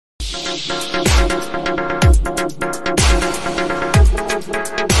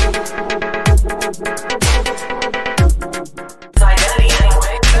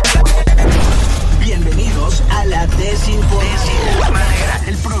Bienvenidos a la Desinformadera,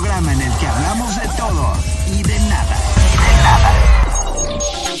 el programa en el que hablamos de todo y de nada.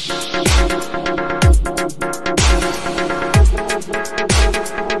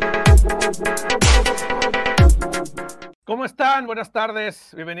 ¿Cómo están? Buenas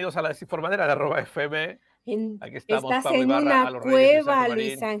tardes. Bienvenidos a la Desinformadera de @FM. Aquí estamos, Estás Pablo en Ibarra, una a los Reyes, cueva, Luis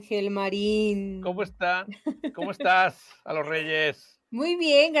Luis Ángel Marín. ¿Cómo está? ¿Cómo estás, a los Reyes? Muy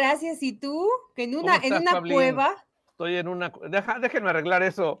bien, gracias. ¿Y tú? ¿Que en ¿Cómo estás, una Pablín? cueva? Estoy en una... Déjenme arreglar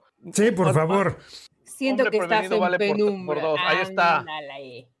eso. Sí, por favor. Siento Hombre que estás prevenido en vale penumbra. por dos. Ahí está.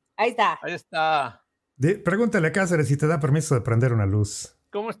 Ándale. Ahí está. Ahí está. Pregúntale a Cáceres si te da permiso de prender una luz.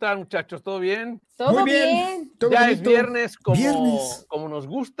 ¿Cómo están, muchachos? ¿Todo bien? Todo Muy bien. todo Ya bonito. es viernes Viernes. como nos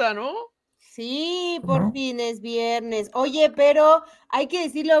gusta, ¿no? Sí, ¿Cómo por no? fin es viernes. Oye, pero hay que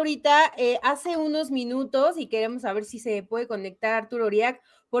decirlo ahorita, hace unos minutos, y queremos saber si se puede conectar Arturo Uriac,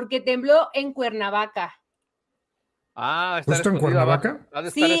 porque tembló en Cuernavaca. Ah, está ¿Justo en escondido abajo. Cuernavaca? Ha de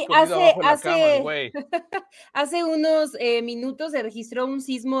estar Sí, escondido abajo de la cama, el güey. hace unos minutos se registró un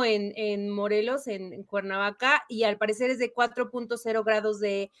sismo en Morelos, en Cuernavaca, y al parecer es de 4.0 grados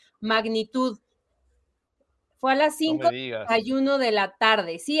de magnitud. Fue a las No me 5:31 de la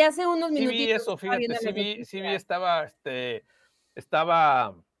tarde. Sí, hace unos Sí minutitos. vi eso, estaba fíjate, viendo sí las vi, noticias.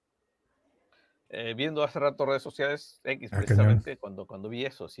 estaba viendo hace rato redes sociales X precisamente cuando vi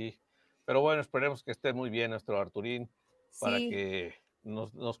eso, sí. Pero bueno, esperemos que esté muy bien nuestro Arturín para Sí. que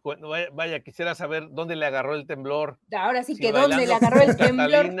nos cuente. Vaya, quisiera saber dónde le agarró el temblor. Ahora sí Si que dónde le bailando agarró el con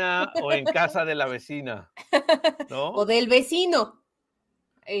temblor. Catalina o en casa de la vecina, ¿no? O del vecino.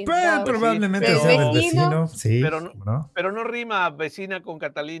 Pues, probablemente pero sea del vecino, vecino. Sí, pero ¿no? Pero no rima vecina con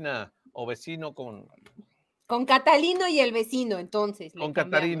Catalina o vecino con Catalino y el vecino, entonces. le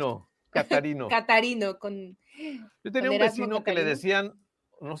cambiamos. Catarino. Catarino, con Yo tenía con un Erasmo vecino que le Catarino. decían,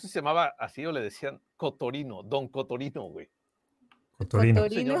 no sé si se llamaba así o le decían Cotorino, Don Cotorino, güey. Cotorino. Un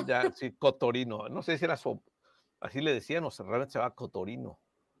señor ya, sí, Cotorino. No sé si era así le decían o realmente se llamaba Cotorino.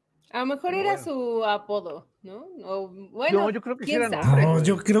 A lo mejor Pero era bueno. su apodo, ¿no? O, bueno, No, yo creo que sí quién era sabe. nombre, No, güey.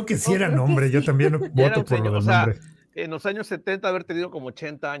 yo creo que sí Oh, era creo que nombre. Yo sí. también Ya era voto un por señor, lo o del sea, nombre. en los años 70 haber tenido como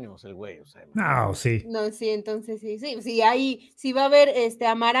 80 años el güey. O sea, No, sí. No, sí, entonces sí. Sí va a haber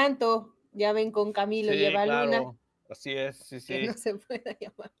Amaranto, ya ven con Camilo sí, lleva Luna, claro. Así es, sí, que sí. no se pueda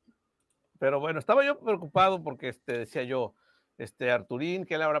llamar. Pero bueno, estaba yo preocupado porque decía yo, Arturín,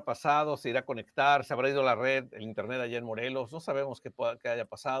 ¿qué le habrá pasado? ¿Se irá a conectar? ¿Se habrá ido la red, el internet allá en Morelos? No sabemos qué haya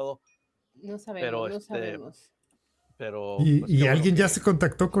pasado, No sabemos, pero no sabemos. pero pues, ¿Y qué bueno alguien ya que- se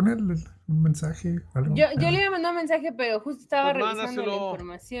contactó con él? ¿Un mensaje? ¿Algo? Yo le iba a mandar un mensaje, pero justo estaba Pues revisando la mándaselo,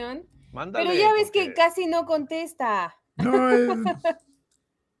 información. mándale, Pero ya ves que porque, casi no contesta. No,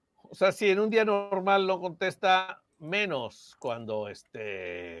 o sea, si en un día normal no contesta, menos cuando ha No, y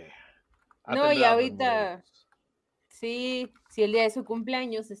temblado en ahorita, Morelos. sí, si el día de su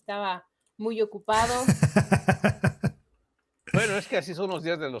cumpleaños estaba muy ocupado. Bueno, es que así son los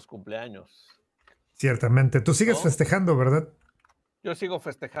días de los cumpleaños. Ciertamente. Tú sigues ¿No? festejando, ¿verdad? Yo sigo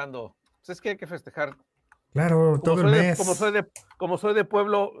festejando. Pues es que hay que festejar. Claro, todo el mes. Como soy de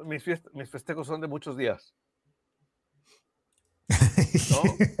pueblo, mis festejos son de muchos días. ¿No?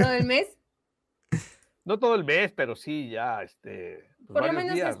 ¿Todo el mes? No todo el mes, pero sí, ya, pues Por lo varios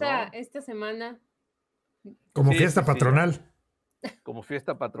menos días, ¿no? esta semana. Como Sí, fiesta sí, sí. patronal. Como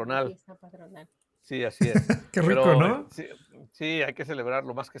fiesta patronal. Fiesta patronal. Sí, así es. Qué rico, Pero, ¿no? sí, hay que celebrar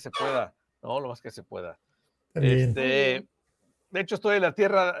lo más que se pueda, ¿no? Lo más que se pueda. Está bien. Muy bien. De hecho, estoy en la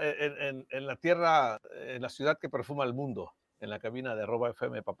tierra, en la ciudad que perfuma el mundo, en la cabina de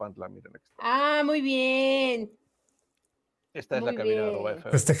 @FM Papantla. Miren, aquí está. Ah, muy bien. Esta es la Muy cabina de bien.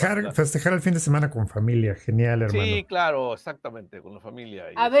 @FM Festejar el fin de semana con familia. Genial, hermano. Sí, claro, exactamente, con la familia.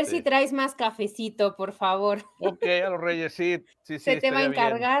 A ver si traes más cafecito, por favor. Ok, a los Reyes, sí, Se te va a estaría bien.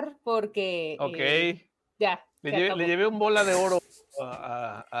 encargar porque Ok. ya. Le llevé un bola de oro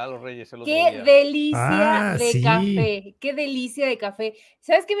a los Reyes el otro Qué día. delicia de sí. café, qué delicia de café.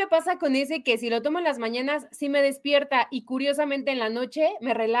 ¿Sabes qué me pasa con ese? Que si lo tomo en las mañanas, sí me despierta y curiosamente en la noche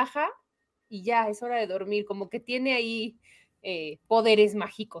me relaja y ya es hora de dormir, como que tiene ahí poderes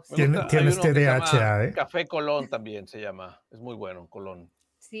mágicos. Me gusta, hay Tienes uno que se llama TDAH, ¿eh? Café Colón también se llama. Es muy bueno, Colón.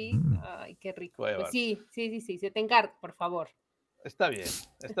 Sí, ay, qué rico. Voy a Pues llevar. sí, se te encarga, por favor. Está bien,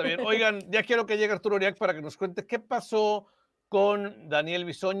 está bien. Oigan, ya quiero que llegue Arturo Uriac para que nos cuente qué pasó con Daniel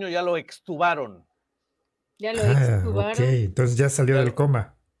Bisgno. Ya lo extubaron. Ya lo extubaron. Ok, entonces ya salió del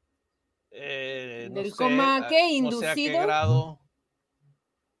coma. No ¿Del sé, coma qué? no sé a qué ¿Inducido? grado.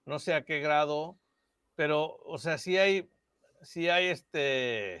 no sé a qué grado, pero, o sea, sí hay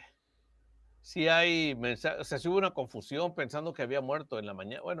mensajes, o sea, sí hubo una confusión pensando que había muerto en la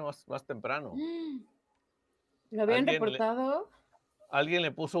mañana, bueno, más temprano. ¿Lo habían Alguien reportado? Alguien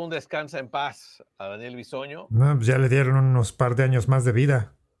le puso un descansa en paz a Daniel Bisgno. No, pues ya le dieron unos par de años más de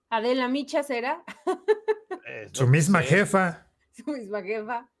vida. ¿Adela Micha será? Su No misma sé. jefa. Su misma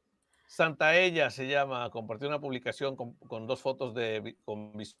jefa. Santa Ella se llama, compartió una publicación con 2 fotos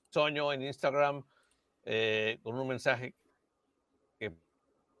con Bisgno en Instagram, con un mensaje que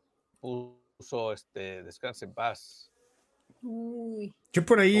puso descansa en paz. Uy. Yo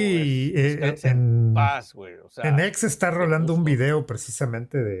por ahí Descansa en paz, güey. O sea, en X está rolando un video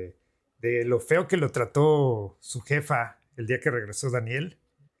precisamente de lo feo que lo trató su jefa el día que regresó Daniel,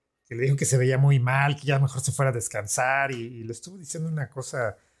 que le dijo que se veía muy mal, que ya mejor se fuera a descansar y le estuvo diciendo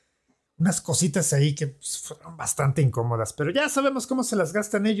unas cositas ahí que pues, fueron bastante incómodas, pero ya sabemos cómo se las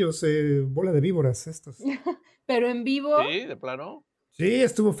gastan ellos, bola de víboras estos. Pero en vivo. Sí, de plano. Sí,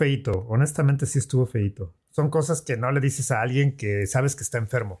 estuvo feíto, honestamente sí estuvo feíto. Son cosas que no le dices a alguien que sabes que está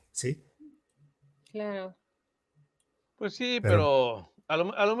enfermo, ¿sí? Claro. Pues sí, pero a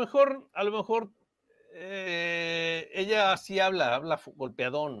lo mejor ella sí habla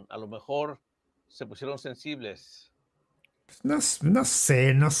golpeadón, a lo mejor se pusieron sensibles. No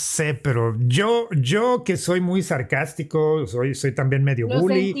sé, pero yo que soy muy sarcástico, soy también medio Lo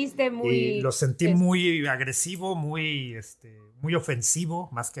bully. sentiste muy. Y lo sentí muy agresivo, muy ofensivo,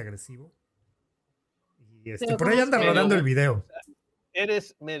 más que agresivo. Y por ahí anda rodando el video.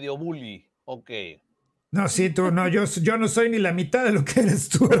 Eres medio bully, ok. No, sí, tú, no, yo no soy ni la mitad de lo que eres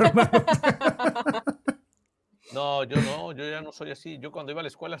tú, hermano. No, yo ya no soy así. Yo cuando iba a la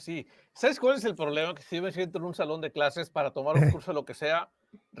escuela, sí. ¿Sabes cuál es el problema? Que si yo me siento en un salón de clases para tomar un curso de lo que sea,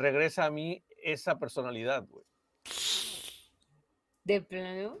 regresa a mí esa personalidad, güey. ¿De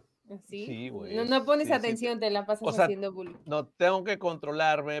plano? ¿Así? Sí, güey. No pones sí, atención, te la pasas haciendo bullying. No, tengo que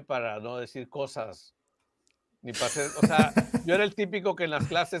controlarme para no decir cosas. Ni para hacer, o sea, yo era el típico que en las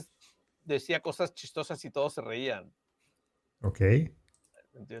clases decía cosas chistosas y todos se reían. Ok.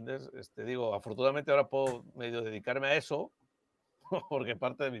 ¿Entiendes? Digo, afortunadamente ahora puedo medio dedicarme a eso, porque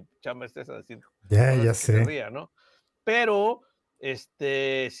parte de mi chamba es esa, decir ya que sé. se ría, ¿no? Pero,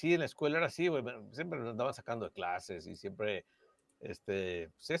 sí, en la escuela era así, güey, siempre me andaban sacando de clases y siempre,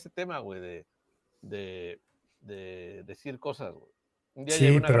 pues ese tema, güey, de decir cosas, güey. Un día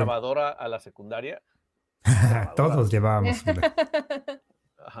llevé una grabadora a la secundaria. Todos llevábamos una.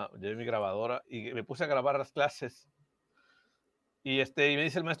 Ajá, llevé mi grabadora y me puse a grabar las clases. Y me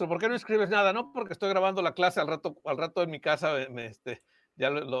dice el maestro, ¿por qué no escribes nada? No, porque estoy grabando la clase, al rato en mi casa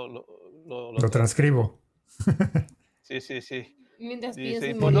ya lo transcribo. Sí. Mientras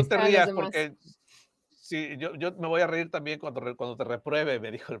dice, pues no te rías porque sí, yo me voy a reír también cuando te repruebe,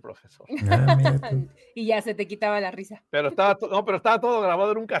 me dijo el profesor. Y ya se te quitaba la risa. Pero estaba todo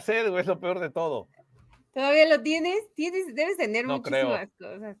grabado en un cassette, güey, es lo peor de todo. ¿Todavía lo tienes? Debes tener muchísimas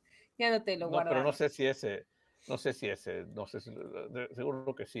cosas. Ya no te lo guardas. No, pero no sé si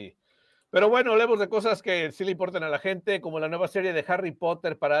seguro que sí. Pero bueno, hablemos de cosas que sí le importan a la gente, como la nueva serie de Harry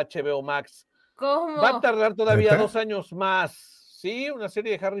Potter para HBO Max. ¿Cómo? Va a tardar todavía 2 años más. Sí, una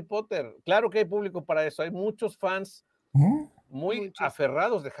serie de Harry Potter. Claro que hay público para eso. Hay muchos fans muy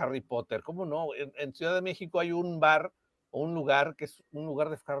aferrados de Harry Potter. ¿Cómo no? En Ciudad de México hay un bar o un lugar que es un lugar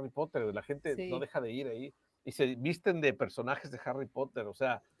de Harry Potter. La gente no deja de ir ahí y se visten de personajes de Harry Potter. O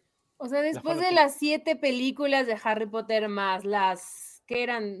sea, después de las 7 películas de Harry Potter más las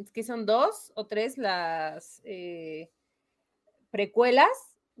que son 2 o 3 las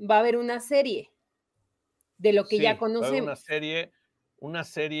precuelas, va a haber una serie de lo que ya conocemos. Va a haber una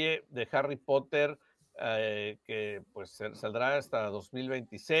serie de Harry Potter que pues saldrá hasta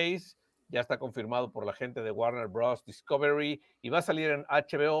 2026. Ya está confirmado por la gente de Warner Bros. Discovery y va a salir en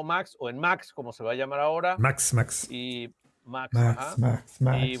HBO Max o en Max, como se va a llamar ahora. Max. Y Max.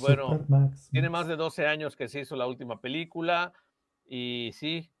 Y bueno, tiene más de 12 años que se hizo la última película y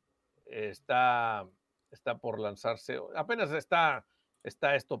sí, está por lanzarse. Apenas está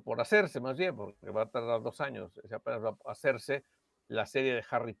esto por hacerse, más bien, porque va a tardar 2 años. Apenas va a hacerse la serie de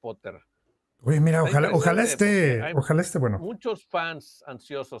Harry Potter. Oye, mira, ojalá esté bueno. Muchos fans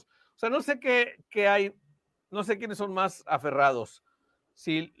ansiosos. O sea, no sé qué hay, no sé quiénes son más aferrados.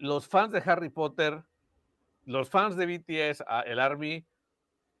 Si los fans de Harry Potter, los fans de BTS, el ARMY,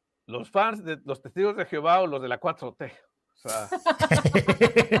 los fans de los Testigos de Jehová o los de la 4T. O sea,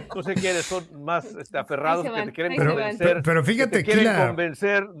 no sé quiénes son más aferrados que te quieren convencer. Pero fíjate que te quieren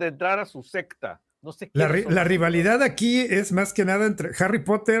convencer de entrar a su secta. No sé la rivalidad aquí es más que nada entre Harry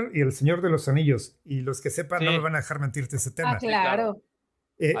Potter y el Señor de los Anillos. Y los que sepan no me van a dejar mentirte ese tema. Claro.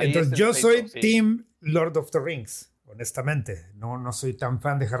 Ahí Entonces es el yo soy pleito, sí. Team Lord of the Rings, honestamente. No soy tan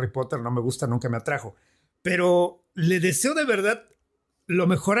fan de Harry Potter, no me gusta, nunca me atrajo. Pero le deseo de verdad lo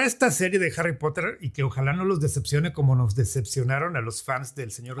mejor a esta serie de Harry Potter y que ojalá no los decepcione como nos decepcionaron a los fans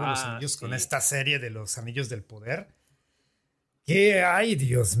del Señor de los Anillos con esta serie de los Anillos del Poder. Que, ay,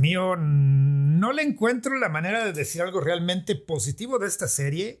 Dios mío, no le encuentro la manera de decir algo realmente positivo de esta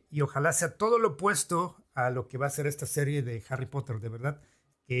serie y ojalá sea todo lo opuesto a lo que va a ser esta serie de Harry Potter, de verdad.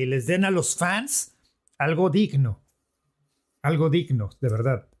 Que les den a los fans algo digno, de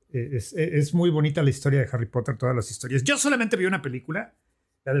verdad. Es muy bonita la historia de Harry Potter, todas las historias. Yo solamente vi una película,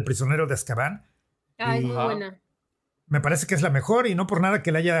 la del prisionero de Azkaban. Ay, muy buena. Me parece que es la mejor y no por nada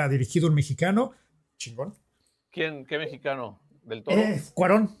que la haya dirigido un mexicano. Chingón. ¿Quién? ¿Qué mexicano? ¿Del Toro?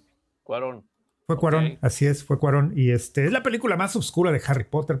 Cuarón. Cuarón. Fue Cuarón, así es, fue Cuarón. Y es la película más oscura de Harry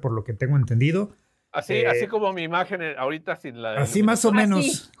Potter, por lo que tengo entendido. Así como mi imagen ahorita sin la... Así más o menos.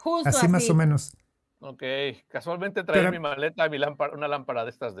 Así, justo así más o menos. Ok, casualmente traía Pero, mi maleta, una lámpara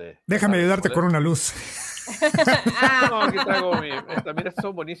de estas de... Déjame ayudarte con una luz. No, aquí traigo mira, estas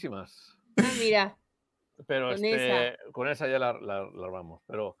son buenísimas. Ah, mira. Pero con esa ya la armamos.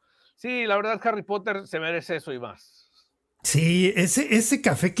 Pero sí, la verdad Harry Potter se merece eso y más. Sí, ese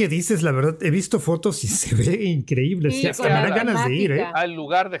café que dices, la verdad, he visto fotos y se ve increíble. Sí, Sí, hasta me da ganas de ir, ¿eh? Al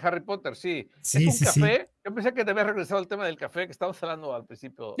lugar de Harry Potter, sí. Sí, es un sí, café. Sí. Yo pensé que te había regresado al tema del café, que estábamos hablando al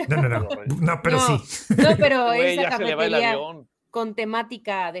principio. No, pero sí. No, pero Güey, esa ya se le va el cafetería avión. con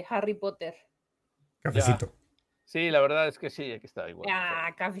temática de Harry Potter. Cafecito. Ya. Sí, la verdad es que sí, aquí está igual.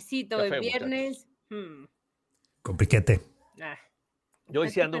 Cafecito Café, de viernes. Con piquete. Yo hoy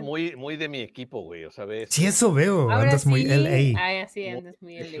sí ando muy de mi equipo, güey, o sea, ¿ves? Sí, eso veo. Ahora andas muy LA. Ay, sí, andas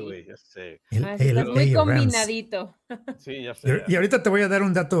muy LA. Güey, ya sé. Estás muy combinadito. Sí, ya sé. Y ahorita te voy a dar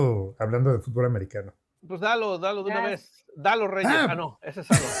un dato hablando de fútbol americano. Pues dalo de una vez. Dalo, Reyes. No, ese es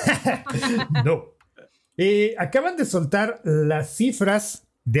algo. No. Acaban de soltar las cifras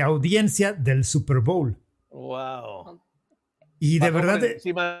de audiencia del Super Bowl. Wow. Y de verdad...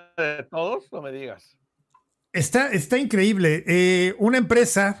 encima de todos, no me digas. Está increíble. Una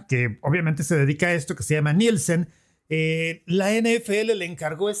empresa que obviamente se dedica a esto, que se llama Nielsen, la NFL le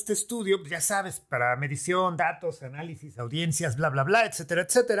encargó este estudio, ya sabes, para medición, datos, análisis, audiencias, bla, bla, bla, etcétera,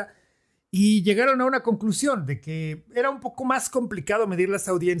 etcétera. Y llegaron a una conclusión de que era un poco más complicado medir las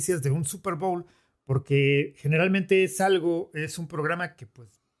audiencias de un Super Bowl porque generalmente es un programa que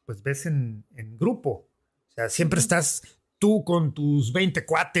pues ves en grupo. O sea, siempre estás tú con tus 20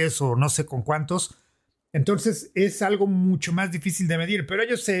 cuates o no sé con cuántos. Entonces es algo mucho más difícil de medir, pero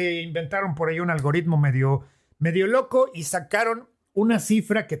ellos se inventaron por ahí un algoritmo medio loco y sacaron una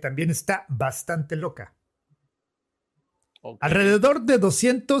cifra que también está bastante loca. Okay. Alrededor de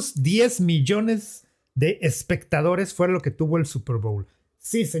 210 millones de espectadores fue lo que tuvo el Super Bowl.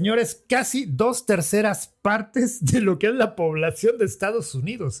 Sí, señores, casi 2/3 partes de lo que es la población de Estados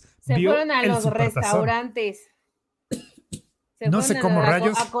Unidos. Se fueron a los restaurantes. No sé cómo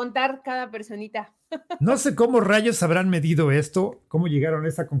rayos. A contar cada personita. No sé cómo rayos habrán medido esto, cómo llegaron a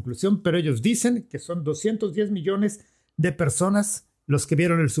esa conclusión, pero ellos dicen que son 210 millones de personas los que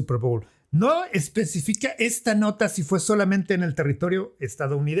vieron el Super Bowl. No especifica esta nota si fue solamente en el territorio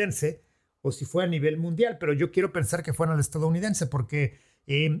estadounidense o si fue a nivel mundial, pero yo quiero pensar que fue en el estadounidense porque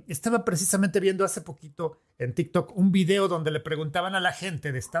estaba precisamente viendo hace poquito en TikTok un video donde le preguntaban a la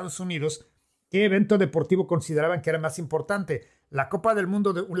gente de Estados Unidos qué evento deportivo consideraban que era más importante, la Copa del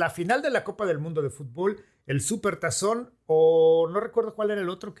Mundo, la final de la Copa del Mundo de fútbol, el Supertazón o no recuerdo cuál era el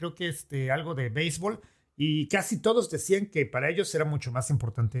otro, creo que algo de béisbol, y casi todos decían que para ellos era mucho más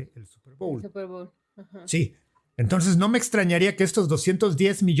importante el Super Bowl. El Super Bowl. Ajá. Sí, entonces no me extrañaría que estos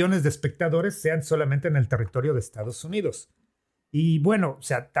 210 millones de espectadores sean solamente en el territorio de Estados Unidos. Y bueno, o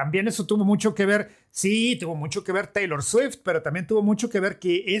sea, también eso tuvo mucho que ver, sí, tuvo mucho que ver Taylor Swift, pero también tuvo mucho que ver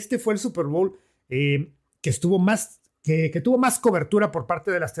que este fue el Super Bowl que tuvo más cobertura por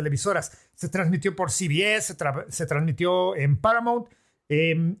parte de las televisoras. Se transmitió por CBS, se transmitió en Paramount,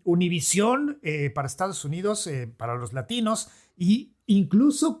 Univision para Estados Unidos, para los latinos, y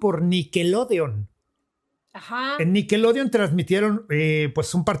incluso por Nickelodeon. Ajá. En Nickelodeon transmitieron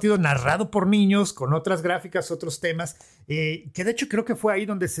pues un partido narrado por niños con otras gráficas, otros temas, que de hecho creo que fue ahí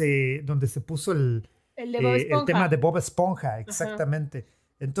donde se puso el tema de Bob Esponja, exactamente.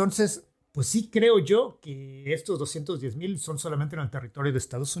 Ajá. Entonces, pues sí creo yo que estos 210,000 son solamente en el territorio de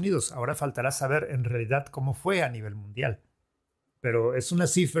Estados Unidos. Ahora faltará saber en realidad cómo fue a nivel mundial. Pero es una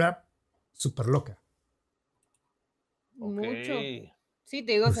cifra súper loca. Mucho. Sí,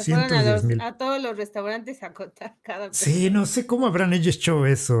 te digo, se fueron a todos los restaurantes a contar cada persona. Sí, no sé cómo habrán hecho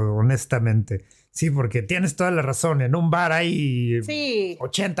eso, honestamente. Sí, porque tienes toda la razón. En un bar hay Sí.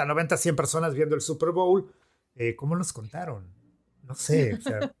 80, 90, 100 personas viendo el Super Bowl. ¿Cómo los contaron? No sé, o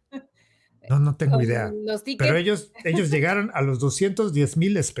sea, no tengo Con idea. los Pero tickets. ellos llegaron a los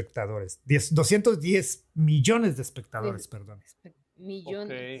 210,000 espectadores. 210 millones de espectadores, perdón.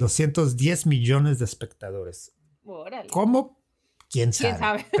 Millones. 210 millones de espectadores. Órale. ¿Cómo? ¿Quién ¿Quién sabe?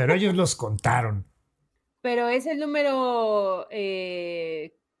 sabe? Pero ellos los contaron. Pero es el número,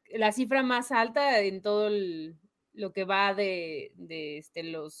 la cifra más alta en todo lo que va de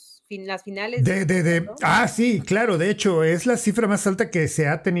las finales. Sí, claro. De hecho, es la cifra más alta que se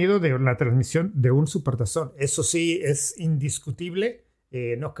ha tenido de la transmisión de un supertazón. Eso sí, es indiscutible.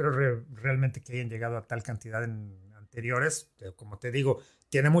 No creo realmente que hayan llegado a tal cantidad en anteriores. Como te digo,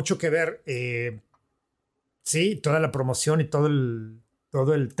 tiene mucho que ver, sí, toda la promoción y todo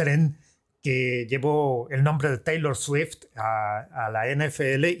el tren que llevó el nombre de Taylor Swift a la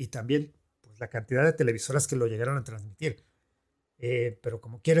NFL y también pues, la cantidad de televisoras que lo llegaron a transmitir. Pero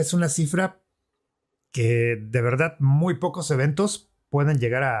como quieres una cifra que de verdad muy pocos eventos pueden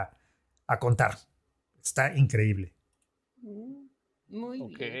llegar a contar. Está increíble. Muy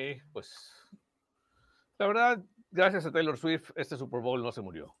bien. Ok, pues la verdad, gracias a Taylor Swift, este Super Bowl no se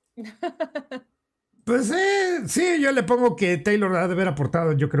murió. Pues sí, yo le pongo que Taylor ha de haber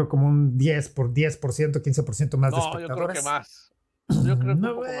aportado, yo creo, como un 10%, 15% más de espectadores. Yo creo que más. Yo creo que un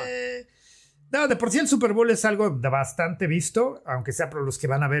poco más. No, de por sí el Super Bowl es algo bastante visto, aunque sea por los que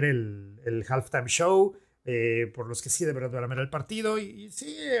van a ver el halftime show, por los que sí de verdad van a ver el partido. Y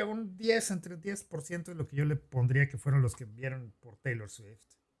sí, un 10, entre 10% es lo que yo le pondría que fueron los que vieron por Taylor Swift.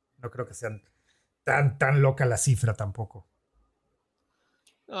 No creo que sean tan loca la cifra tampoco.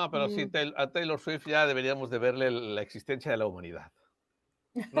 No, pero sí, a Taylor Swift ya deberíamos de verle la existencia de la humanidad.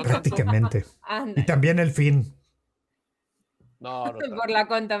 ¿No prácticamente. Y también el fin. No por la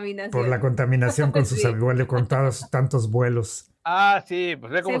contaminación. Por la contaminación con sus Sí. con tantos vuelos. Sí,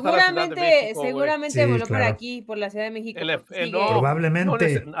 pues ve cómo está la Ciudad de México. Seguramente Sí, voló claro. por aquí, por la Ciudad de México. No,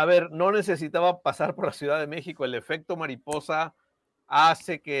 probablemente. No necesitaba pasar por la Ciudad de México. El efecto mariposa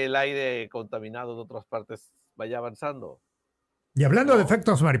hace que el aire contaminado de otras partes vaya avanzando. Y hablando de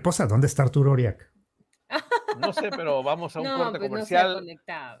efectos mariposa, ¿dónde está Arturo Oriac? No sé, pero vamos a un corte pues comercial. No se ha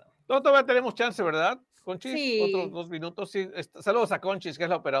conectado. Todavía tenemos chance, ¿verdad? Conchis, Sí. Otros 2 minutos. Sí. Saludos a Conchis, que es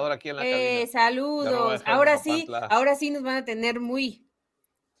la operadora aquí en la cabina. Saludos. Ahora sí nos van a tener muy...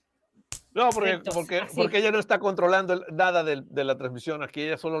 No, porque ella no está controlando nada de la transmisión. Aquí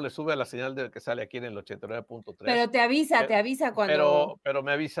ella solo le sube a la señal de que sale aquí en el 89.3. Pero te avisa cuando... Pero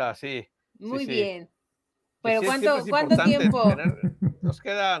me avisa, sí. Muy sí. bien. Pero sí, ¿cuánto tiempo? Nos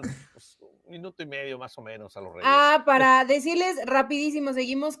quedan pues, 1 minuto y medio más o menos a los Reyes. Para decirles rapidísimo,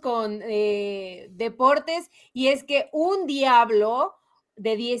 seguimos con deportes, y es que un diablo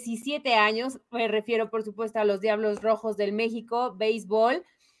de 17 años, me refiero por supuesto a los Diablos Rojos del México, béisbol,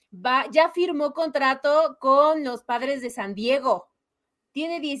 ya firmó contrato con los Padres de San Diego.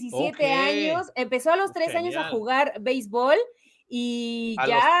 Tiene 17 años, empezó a los 3 años a jugar béisbol. Y ¿A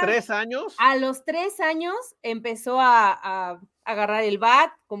ya los 3 años? A los 3 años empezó a agarrar el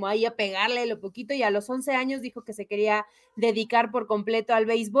bat, como ahí a pegarle lo poquito, y a los 11 años dijo que se quería dedicar por completo al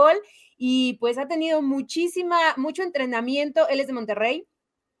béisbol, y pues ha tenido mucho entrenamiento. Él es de Monterrey.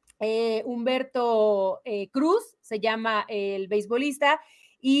 Humberto Cruz se llama el beisbolista,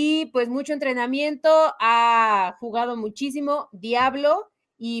 y pues mucho entrenamiento, ha jugado muchísimo, Diablo.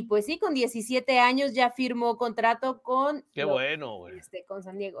 Y pues sí, con 17 años ya firmó contrato con... Qué bueno, güey. Con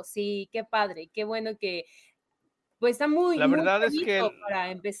San Diego. Sí, qué padre, qué bueno que... Pues está muy... La verdad es que...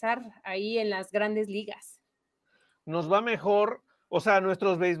 para empezar ahí en las grandes ligas. Nos va mejor, o sea,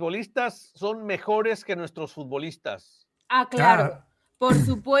 nuestros beisbolistas son mejores que nuestros futbolistas. Claro, por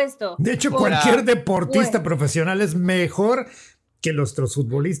supuesto. De hecho, cualquier deportista profesional es mejor que nuestros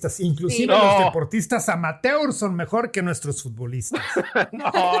futbolistas, inclusive los deportistas amateurs son mejor que nuestros futbolistas.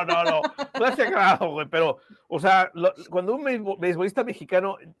 No es grado, güey, pero, o sea, cuando un beisbolista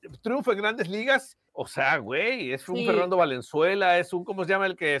mexicano triunfa en grandes ligas, o sea, güey, es un Fernando Valenzuela, es un, ¿cómo se llama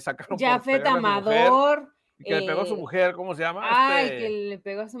el que sacaron? Jafet Amador. Que le pegó a su mujer, ¿cómo se llama? Que le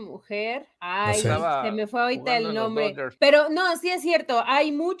pegó a su mujer. No sé. Se me fue ahorita el nombre. Pero no, sí es cierto,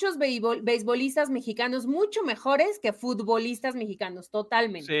 hay muchos beisbolistas mexicanos mucho mejores que futbolistas mexicanos,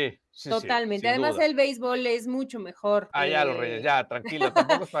 totalmente. Sí. Totalmente. Sí, además, el béisbol es mucho mejor. Ya, los Reyes, ya, tranquila,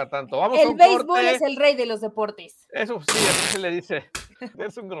 tampoco es para tanto. Vamos el béisbol es el rey de los deportes. Eso sí, así se le dice.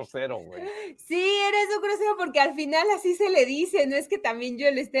 Eres un grosero, güey. Sí, eres un grosero porque al final así se le dice, no es que también yo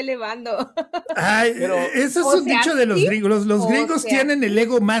le esté elevando. Ay, Pero, eso es o un sea, dicho de los sí, gringos. Los o gringos sea, tienen el sí.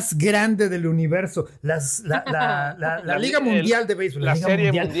 ego más grande del universo. La Liga Mundial de Béisbol, la Liga serie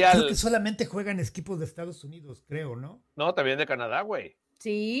Mundial, mundial. creo que solamente juegan equipos de Estados Unidos, creo, ¿no? No, también de Canadá, güey.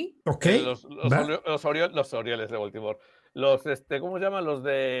 Sí. Ok. Los Orioles de Baltimore. ¿Cómo se llaman? Los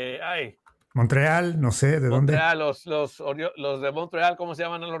de, Montreal, no sé, ¿de dónde? Montreal, los de Montreal, ¿cómo se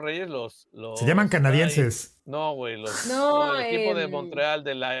llaman a los Reyes? Se llaman canadienses. No, güey, No, el equipo de Montreal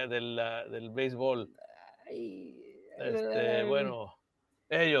del béisbol. Bueno,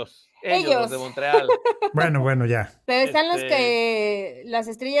 ellos, los de Montreal. Bueno, ya. Pero están las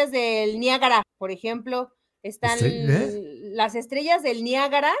estrellas del Niágara, por ejemplo, están las estrellas del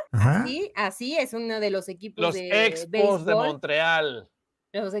Niágara, así es uno de los equipos los de Expos béisbol. de Montreal.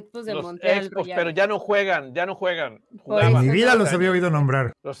 Los Expos de Montreal. Expos, pero ya no juegan. En mi vida los había oído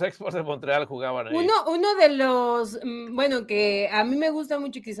nombrar. Los Expos de Montreal jugaban ahí. Uno de los, bueno, que a mí me gusta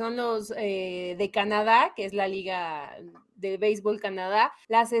mucho, que son los de Canadá, que es la Liga de Béisbol Canadá,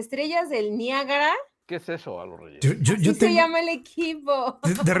 las estrellas del Niágara. ¿Qué es eso, a los Reyes? Así se llama el equipo.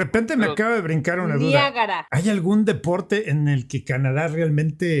 De repente me acaba de brincar una duda. Niágara. ¿Hay algún deporte en el que Canadá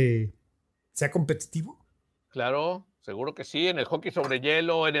realmente sea competitivo? Claro, seguro que sí. En el hockey sobre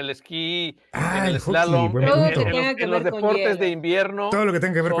hielo, en el esquí, en el el slalom, hockey, en los deportes de invierno. Todo lo que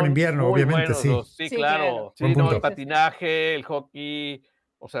tenga que ver con invierno, obviamente, sí. Sí, claro. Sí, el patinaje, el hockey.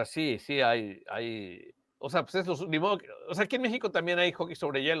 O sea, sí, hay. O sea, pues aquí en México también hay hockey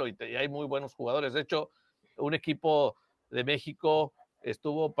sobre hielo y hay muy buenos jugadores. De hecho, un equipo de México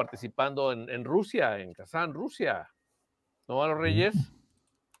estuvo participando en Rusia, en Kazán, Rusia. ¿No, a los Reyes?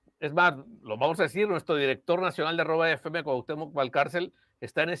 Es más, lo vamos a decir, nuestro director nacional de @FM, Cuauhtémoc Valcárcel,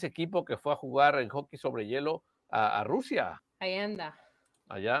 está en ese equipo que fue a jugar en hockey sobre hielo a Rusia. Ahí anda.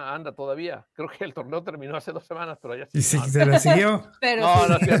 Allá anda todavía. Creo que el torneo terminó hace 2 semanas, pero allá sí. ¿Y se la siguió?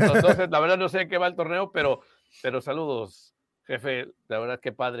 No es cierto. Entonces, la verdad no sé en qué va el torneo, pero saludos, jefe. La verdad,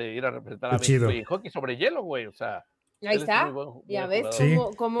 qué padre ir a representar a México. Y en hockey sobre hielo, güey. O sea, ahí está. Ya ves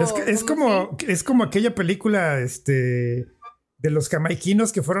cómo es como aquella película, de los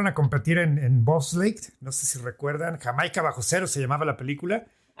jamaiquinos que fueron a competir en bobsleigh. No sé si recuerdan. Jamaica bajo cero se llamaba la película.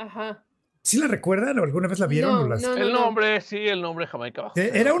 Ajá. ¿Sí la recuerdan o alguna vez la vieron? No, el nombre Jamaica bajo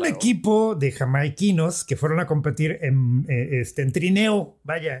cero. Era un equipo de jamaiquinos que fueron a competir en trineo,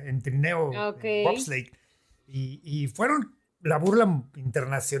 en trineo, en bobsleigh. Y fueron la burla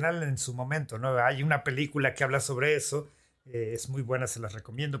internacional en su momento, ¿no? Hay una película que habla sobre eso. Es muy buena, se las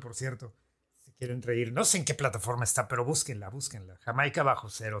recomiendo, por cierto. Quieren reír. No sé en qué plataforma está, pero búsquenla. Jamaica bajo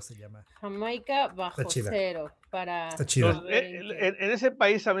cero se llama. Jamaica bajo cero. Está chida. En ese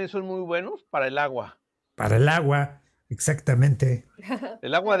país también son muy buenos para el agua. Para el agua, exactamente.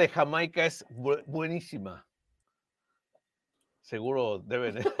 El agua de Jamaica es buenísima. Seguro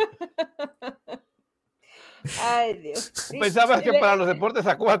deben. Ay, Dios. Pensabas que para los deportes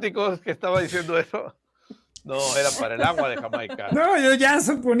acuáticos que estaba diciendo eso. No, era para el agua de Jamaica. No, yo ya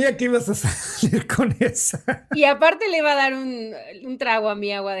suponía que ibas a salir con esa. Y aparte le iba a dar un trago a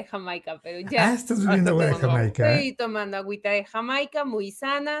mi agua de Jamaica, pero ya. Estás bebiendo agua de Jamaica. Estoy tomando agüita de Jamaica, muy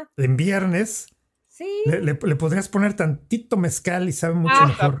sana. En viernes. Sí. Le podrías poner tantito mezcal y sabe mucho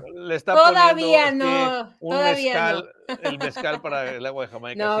mejor. Todavía no. Todavía no. El mezcal para el agua de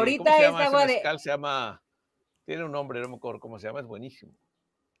Jamaica. No, sí. ahorita ¿Cómo se llama es agua ese mezcal? Se llama... Tiene un nombre, no me acuerdo cómo se llama, es buenísimo.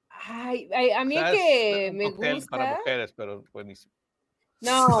 Ay, a mí que me gusta. Para mujeres, pero buenísimo.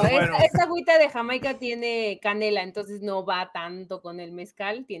 No, bueno. Esta agüita de Jamaica tiene canela, entonces no va tanto con el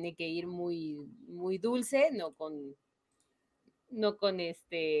mezcal, tiene que ir muy, muy dulce, no con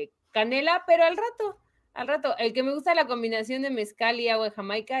canela, pero al rato, el que me gusta la combinación de mezcal y agua de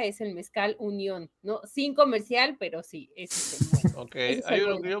Jamaica es el mezcal Unión, ¿no? Sin comercial, pero sí, ese es el bueno. Ok,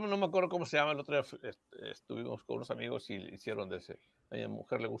 yo no me acuerdo cómo se llama, el otro día estuvimos con unos amigos y hicieron de ese, a mi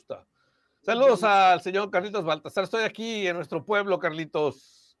mujer le gusta. Saludos al señor Carlitos Baltasar, estoy aquí en nuestro pueblo,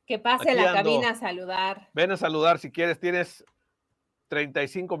 Carlitos. Que pase la cabina a saludar. Ven a saludar si quieres, tienes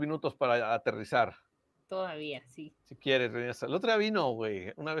 35 minutos para aterrizar. Todavía, sí. Si quieres, el otro día vino,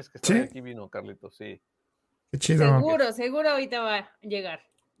 güey, una vez que estaba aquí vino Carlitos, sí. Qué chido. Seguro ahorita va a llegar.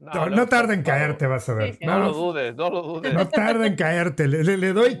 No tarda en caerte, vas a ver. Sí, no lo dudes. No tarda en caerte.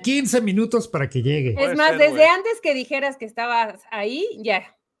 Le doy 15 minutos para que llegue. Es más, desde antes que dijeras que estabas ahí,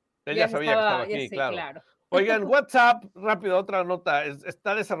 ya. Ella sabía que estaba aquí, claro. Oigan, WhatsApp, rápido, otra nota.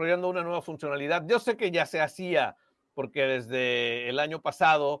 Está desarrollando una nueva funcionalidad. Yo sé que ya se hacía, porque desde el año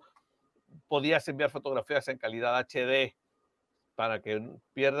pasado podías enviar fotografías en calidad HD para que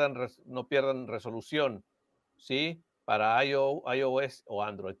no pierdan resolución, ¿sí? para iOS o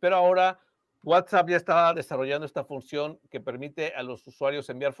Android. Pero ahora WhatsApp ya está desarrollando esta función que permite a los usuarios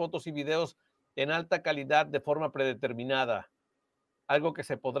enviar fotos y videos en alta calidad de forma predeterminada, algo que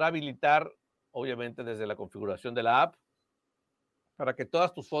se podrá habilitar obviamente desde la configuración de la app para que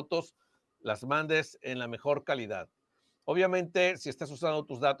todas tus fotos las mandes en la mejor calidad. Obviamente, si estás usando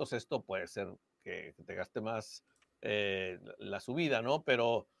tus datos, esto puede ser que te gaste más la subida, ¿no?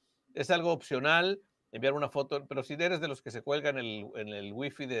 Pero es algo opcional enviar una foto, pero si eres de los que se cuelgan en el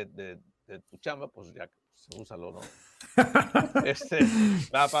wifi de tu chamba, pues ya úsalo, ¿no?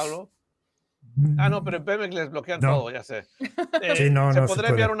 Pablo. Ah, no, pero en Pemex les bloquean todo, ya sé. Sí, se podrá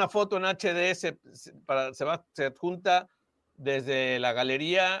enviar una foto en HD, se adjunta desde la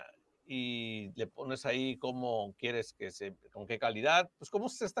galería y le pones ahí cómo quieres con qué calidad, pues como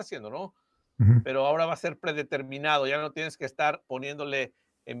se está haciendo, ¿no? Pero ahora va a ser predeterminado, ya no tienes que estar poniéndole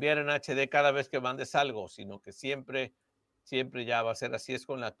enviar en HD cada vez que mandes algo, sino que siempre ya va a ser así. Es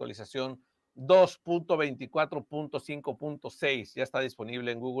con la actualización 2.24.5.6, ya está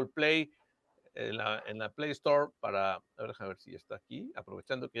disponible en Google Play, en la Play Store a ver si está aquí,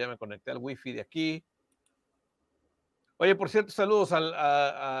 aprovechando que ya me conecté al Wi-Fi de aquí. Oye, por cierto, saludos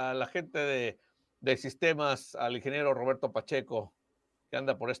a la gente de sistemas, al ingeniero Roberto Pacheco, que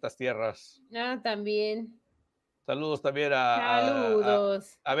anda por estas tierras. También. Saludos también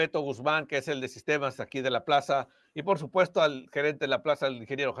Saludos. a Beto Guzmán, que es el de sistemas aquí de la plaza, y por supuesto al gerente de la plaza, el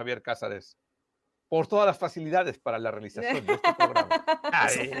ingeniero Javier Cázares, por todas las facilidades para la realización de este programa.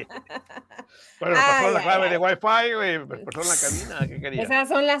 Bueno, me pasó la clave de Wi-Fi, güey, me pasó en la cabina, ¿qué quería? Esas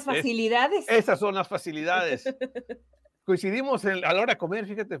son las facilidades. Esas son las facilidades. Coincidimos a la hora de comer,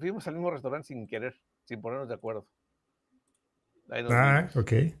 fíjate, fuimos al mismo restaurante sin querer, sin ponernos de acuerdo.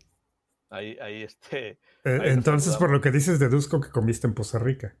 Ok. Ahí entonces, por lo que dices, deduzco que comiste en Poza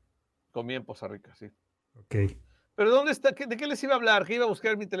Rica. Comí en Poza Rica, sí. Ok. ¿Pero dónde está? ¿De qué les iba a hablar? ¿Qué iba a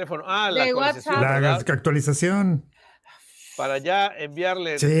buscar en mi teléfono? La actualización. La actualización. Para ya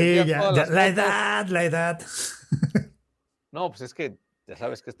enviarle. Sí, la edad. No, pues es que ya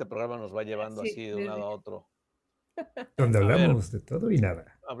sabes que este programa nos va llevando así de un lado a otro. Donde hablamos de todo y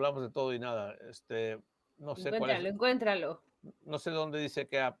nada. Hablamos de todo y nada. No sé cuál es. Encuéntralo. No sé dónde dice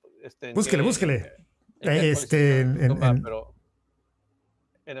que. Búsquele. Pero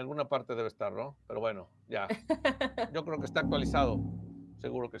en alguna parte debe estar, ¿no? Pero bueno, ya. Yo creo que está actualizado.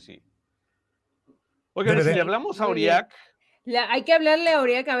 Seguro que sí. Oigan, si le hablamos a Auriac. Hay que hablarle a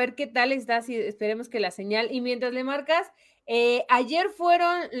Auriac a ver qué tal está, si esperemos que la señal. Y mientras le marcas, ayer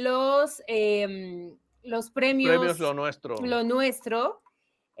fueron los premios Lo Nuestro. Lo Nuestro.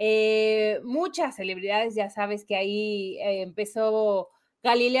 Muchas celebridades, ya sabes que ahí empezó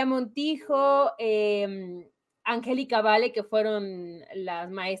Galilea Montijo, Angélica Vale, que fueron las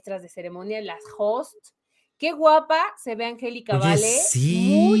maestras de ceremonia, las hosts. Qué guapa se ve Angélica Vale. Sí.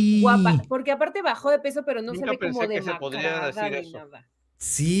 Muy guapa, porque aparte bajó de peso, pero no se ve como demacrada ni nada.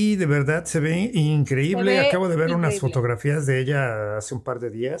 Sí, de verdad se ve increíble. Acabo de ver unas fotografías de ella hace un par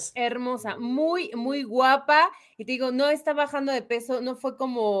de días. Hermosa, muy, muy guapa. Y te digo, no está bajando de peso, no fue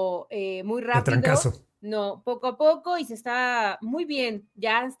como muy rápido. De trancazo. No, poco a poco y se está muy bien.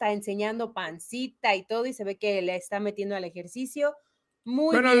 Ya está enseñando pancita y todo y se ve que le está metiendo al ejercicio.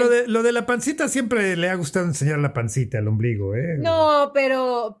 Muy bien. Lo de la pancita siempre le ha gustado enseñar la pancita, el ombligo, ¿eh? No,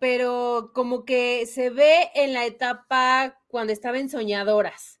 pero como que se ve en la etapa cuando estaba en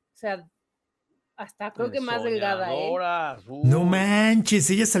Soñadoras. O sea, hasta creo que más delgada, ¿eh? No manches,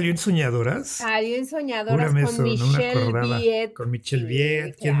 ¿ella salió en Soñadoras? Salió en Soñadoras con Michelle Viet. Con Michelle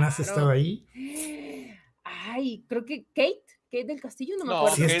Viet. ¿Quién más estaba ahí? Ay, creo que Kate del Castillo, no me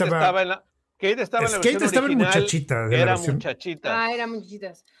acuerdo. Sí, Kate estaba en la versión Kate estaba original, en Muchachita. Era Muchachitas. Era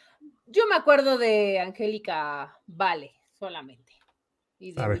Muchachitas. Yo me acuerdo de Angélica Vale, solamente.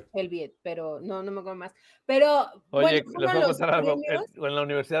 Y de Michelle Viet, pero no me acuerdo más. Pero, oye, les voy a contar algo. En la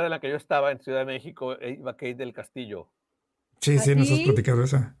universidad en la que yo estaba, en Ciudad de México, iba Kate del Castillo. Sí, nos has platicado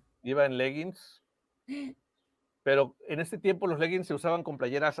esa. Iba en leggings. Pero en ese tiempo los leggings se usaban con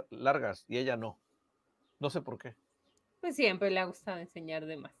playeras largas y ella no. No sé por qué. Pues siempre le ha gustado enseñar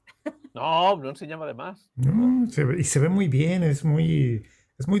de más. No enseñaba de más. No, y se ve muy bien, es muy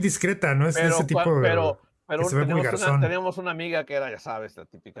discreta, ¿no? Es de ese tipo pero se ve muy garzón. Teníamos una amiga que era, ya sabes, la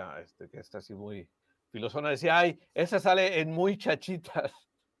típica, que está así muy filosona, decía, ay, esa sale en Muy Chachitas.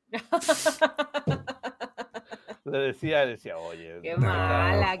 Le decía, oye. Qué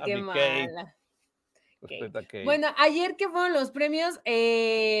mala. Respeta Kate. Bueno, ayer que fueron los premios,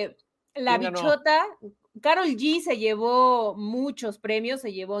 la bichota Karol G se llevó muchos premios,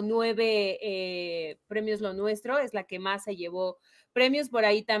 se llevó 9 premios Lo Nuestro, es la que más se llevó premios. Por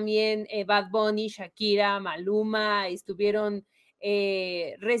ahí también Bad Bunny, Shakira, Maluma estuvieron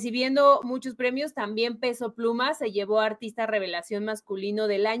recibiendo muchos premios. También Peso Pluma se llevó Artista Revelación Masculino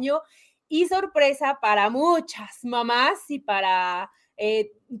del Año. Y sorpresa para muchas mamás y para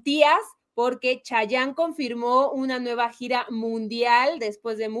tías, porque Chayanne confirmó una nueva gira mundial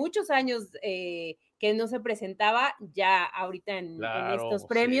después de muchos años que no se presentaba, ya ahorita en estos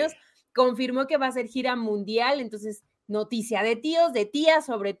premios. Confirmó que va a ser gira mundial, entonces noticia de tíos, de tías,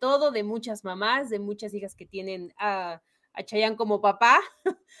 sobre todo, de muchas mamás, de muchas hijas que tienen a Chayanne como papá,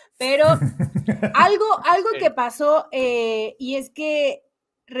 pero algo que pasó, y es que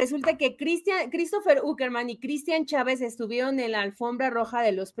resulta que Christopher Uckerman y Cristian Chávez estuvieron en la alfombra roja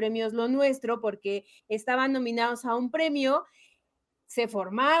de los premios Lo Nuestro porque estaban nominados a un premio, se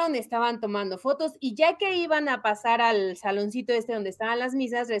formaron, estaban tomando fotos y ya que iban a pasar al saloncito donde estaban las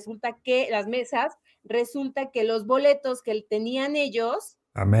mesas, resulta que los boletos que tenían ellos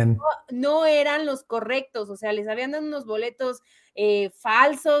Amén. no eran los correctos, o sea, les habían dado unos boletos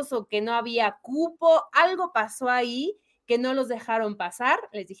falsos o que no había cupo, algo pasó ahí que no los dejaron pasar,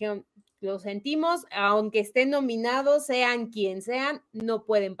 les dijeron, lo sentimos, aunque estén nominados, sean quien sean, no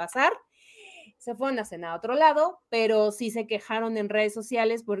pueden pasar. Se fueron a cenar a otro lado, pero sí se quejaron en redes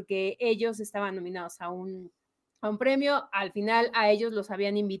sociales porque ellos estaban nominados a un premio. Al final a ellos los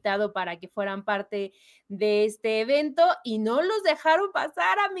habían invitado para que fueran parte de este evento y no los dejaron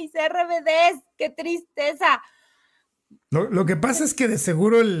pasar a mis RBDs. ¡Qué tristeza! Lo que pasa es que de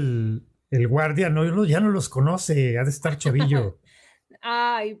seguro el guardia ya no los conoce, ha de estar chavillo.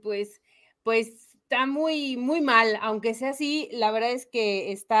 Ay, pues está muy, muy mal, aunque sea así, la verdad es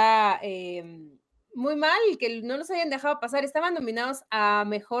que está muy mal que no los hayan dejado pasar. Estaban nominados a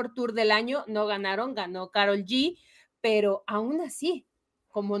Mejor Tour del Año, no ganaron, ganó Karol G, pero aún así,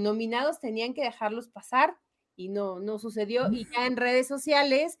 como nominados tenían que dejarlos pasar y no sucedió. Y ya en redes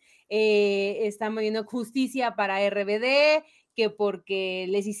sociales están pidiendo justicia para RBD, que porque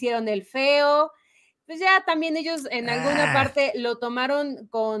les hicieron el feo, pues ya también ellos en alguna parte lo tomaron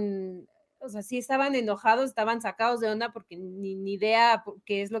con, o sea, sí estaban enojados, estaban sacados de onda porque ni idea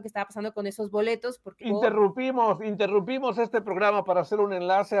qué es lo que estaba pasando con esos boletos. Porque Interrumpimos este programa para hacer un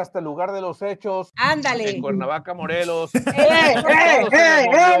enlace hasta el lugar de los hechos. ¡Ándale! En Cuernavaca, Morelos.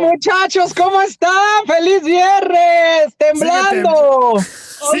 Muchachos, ¿cómo están? ¡Feliz viernes! ¡Temblando!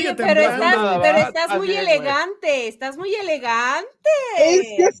 Oye, pero estás muy elegante, estás muy elegante. Es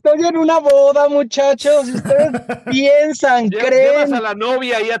que estoy en una boda, muchachos. Ustedes piensan, creen. Llevas a la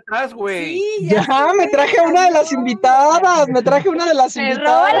novia ahí atrás, güey. Sí, ya me traje a una de las invitadas. Hola.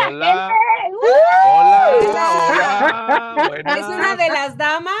 Buenas. ¿Es una de las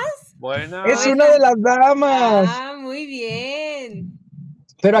damas? Buenas. Es una de las damas. Ah, muy bien.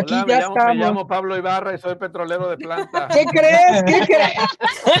 Pero aquí hola, ya estamos. Me llamo Pablo Ibarra y soy petrolero de planta. ¿Qué crees?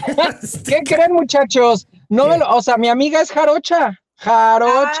 ¿Qué creen, muchachos? No me lo, o sea, mi amiga es jarocha.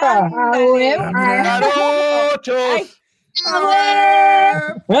 Jarocha. ¡Jarochos!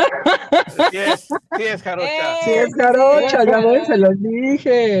 Sí es jarocha. Sí es jarocha, ya ven, se los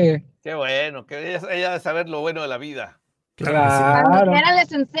dije. Qué bueno, que ella debe saber lo bueno de la vida. Claro. Cuando quieran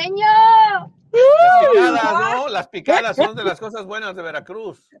les enseño. Las picadas, ¿no? Las picadas son de las cosas buenas de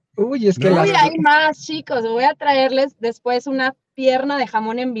Veracruz. Uy, es que Uy, hay más, chicos. Voy a traerles después una pierna de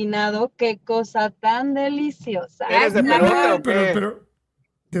jamón envinado. Qué cosa tan deliciosa. ¿Eres de Perote o qué? Pero,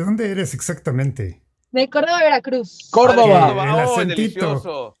 ¿de dónde eres exactamente? De Córdoba, Veracruz. Córdoba. El acentito,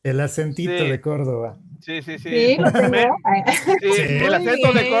 delicioso. el acentito Sí. de Córdoba. Sí. Sí, lo tengo. Sí, el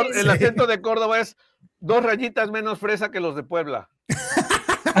Muy acento de Córdoba es 2 rayitas menos fresa que los de Puebla.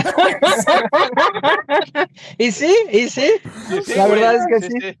 Y sí, la güey, verdad es que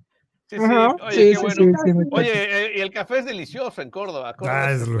sí. Sí. Ajá, Oye, sí, qué bueno. sí, Oye, y el café es delicioso en Córdoba.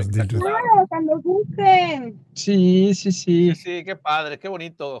 Es los espectacular. Claro, cuando gusten. Sí. Sí, qué padre, qué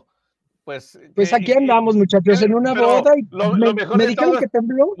bonito. Pues Aquí andamos, muchachos, en una pero boda y lo mejor me de dijeron todo que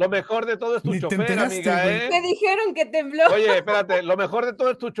tembló. Lo mejor de todo es tu Ni te chofer, enteraste, amiga, güey. ¿eh? Me dijeron que tembló. Oye, espérate, lo mejor de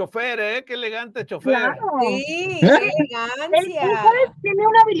todo es tu chofer, ¿eh? Qué elegante chofer. Claro. Sí, qué elegancia. ¿Sabes? Tiene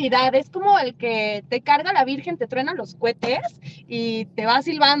una habilidad, es como el que te carga la Virgen, te truena los cohetes y te va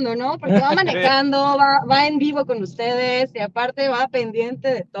silbando, ¿no? Porque va manejando, va en vivo con ustedes y aparte va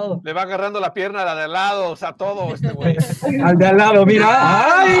pendiente de todo. Le va agarrando la pierna a la de al lado, o sea, todo este güey. Al de al lado,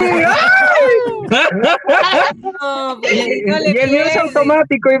 mira. ¡Ay! No, pues, Y no le el mío es pierde.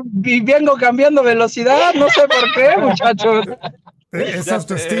 automático y vengo cambiando velocidad, no sé por qué, muchachos. Es Ya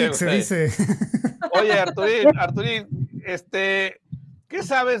autostick, sé, se güey. dice. Oye, Arturín, ¿qué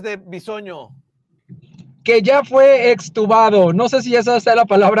sabes de bisoño? que ya fue extubado. No sé si esa sea la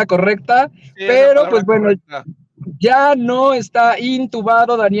palabra correcta, Sí, pero pues bueno, correcta. ya no está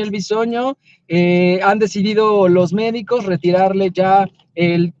intubado Daniel Bisgno. Han decidido los médicos retirarle ya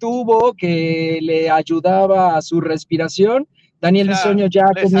el tubo que le ayudaba a su respiración. Daniel Bisgno ya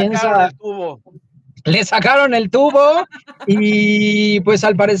sacaron el tubo. Le sacaron el tubo y pues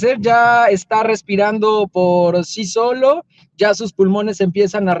al parecer ya está respirando por sí solo, ya sus pulmones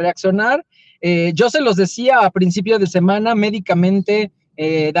empiezan a reaccionar. Yo se los decía a principio de semana, médicamente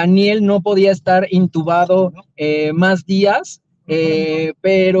Daniel no podía estar intubado más días,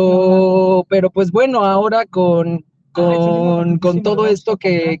 pero pues bueno, ahora con todo esto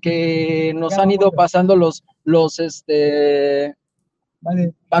que nos han ido pasando los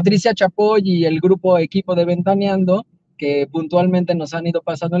Patricia Chapoy y el grupo equipo de Ventaneando, que puntualmente nos han ido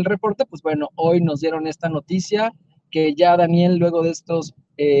pasando el reporte, pues bueno, hoy nos dieron esta noticia que ya Daniel, luego de estos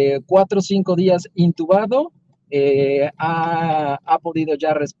 4 o 5 días intubado, ha podido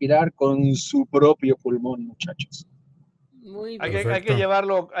ya respirar con su propio pulmón, muchachos. Muy bien. Hay que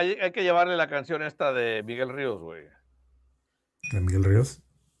llevarlo, hay que llevarle la canción esta de Miguel Ríos, güey. ¿De Miguel Ríos?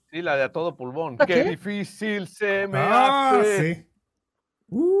 Sí, la de A Todo Pulmón. ¿Qué? Qué difícil se me hace. Sí.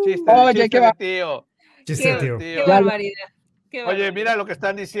 Chiste de tío. Chiste de tío. Qué barbaridad. Oye, mira lo que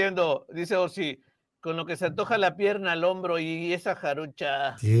están diciendo. Dice Osi, con lo que se antoja la pierna al hombro y esa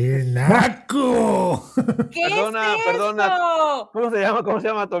jarucha. ¡Qué naco! ¿Qué perdona. ¿Cómo se llama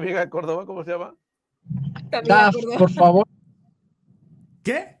tu amiga de Córdoba? ¿Cómo se llama? Daf, por favor.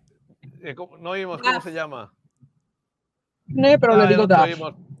 ¿Qué? No oímos, ¿cómo se llama? Pero le digo Daf.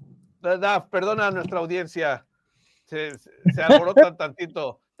 Daf, perdona a nuestra audiencia. Se alborotan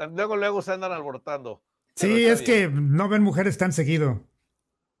tantito. Luego se andan alborotando. Sí, es que no ven mujeres tan seguido.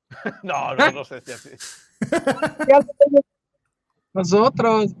 No sé si así.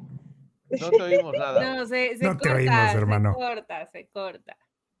 Nosotros. No te oímos nada. No, se No corta, te oímos, hermano. Se corta.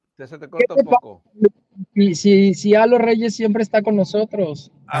 Se te corta un poco. Si Alo Reyes siempre está con nosotros.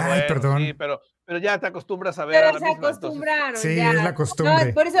 Ay, bueno, perdón. Sí, pero ya te acostumbras a ver Pero a la se misma. acostumbraron. Entonces... Sí, ya. es la costumbre.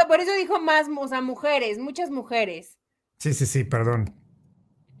 No, por eso dijo más, o sea, mujeres, muchas mujeres. Sí, perdón.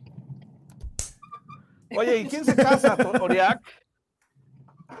 Oye, ¿y quién se casa, Oriac?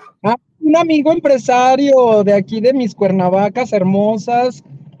 Un amigo empresario de aquí de mis Cuernavacas hermosas,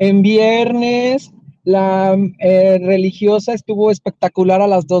 en viernes, la religiosa estuvo espectacular a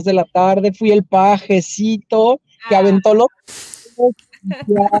las 2 de la tarde, fui el pajecito que aventó los...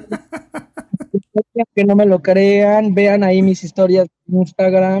 que no me lo crean, vean ahí mis historias en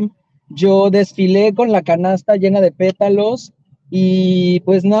Instagram, yo desfilé con la canasta llena de pétalos, y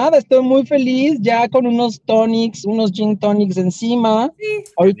pues nada, estoy muy feliz, ya con unos tonics, unos gin tonics encima. Sí.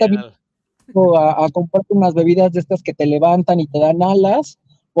 Ahorita vengo a comprar unas bebidas de estas que te levantan y te dan alas,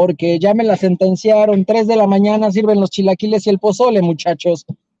 porque ya me la sentenciaron, 3 de la mañana sirven los chilaquiles y el pozole, muchachos.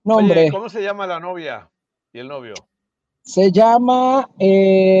 No, Oye, hombre. ¿cómo se llama la novia y el novio? Se llama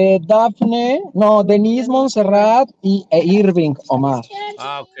Denise Montserrat e Irving Omar.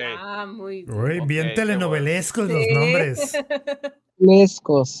 Ah, ok. Muy bien. Uy, bien telenovelescos los nombres.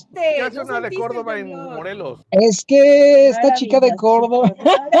 Lescos. ¿Qué hace una de Córdoba en Morelos? Es que esta chica de Córdoba,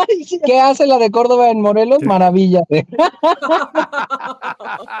 ¿qué hace la de Córdoba en Morelos? ¿Qué? Maravilla.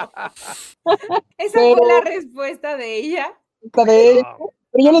 Esa fue la respuesta de ella. Pero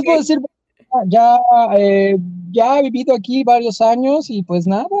yo les puedo decir, ya he vivido aquí varios años y pues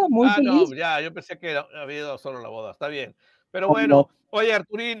nada, muy feliz. No, ya, yo pensé que había ido solo la boda, está bien. Pero bueno, oye,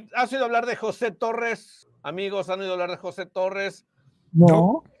 Arturín, ¿has oído hablar de José Torres? Amigos, ¿han oído hablar de José Torres?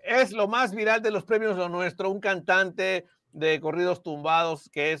 No. Es lo más viral de los Premios Lo Nuestro, un cantante de corridos tumbados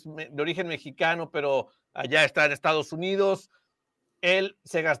que es de origen mexicano, pero allá está en Estados Unidos. Él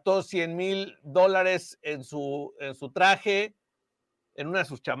se gastó $100,000 en su traje, en una de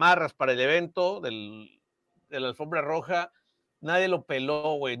sus chamarras para el evento de la alfombra roja. Nadie lo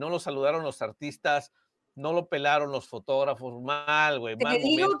peló, güey. No lo saludaron los artistas, no lo pelaron los fotógrafos. Mal, güey. Te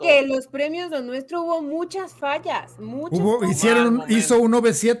digo que en los Premios Lo Nuestro hubo muchas fallas. Hizo un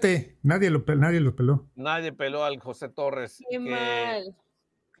OV7. Nadie lo peló. Nadie peló al José Torres. Qué mal.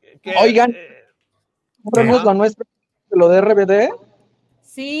 Oigan, ¿Premios Lo Nuestro lo de RBD?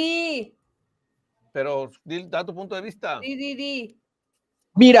 Sí. Pero da tu punto de vista. Sí.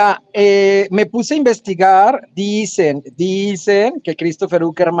 Mira, me puse a investigar, dicen que Christopher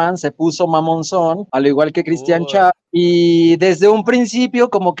Uckerman se puso mamonzón, al igual que Cristian Chá, y desde un principio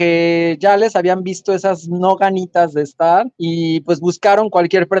como que ya les habían visto esas no ganitas de estar, y pues buscaron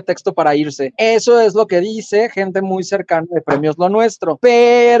cualquier pretexto para irse. Eso es lo que dice gente muy cercana de Premios Lo Nuestro,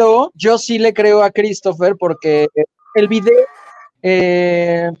 pero yo sí le creo a Christopher porque el video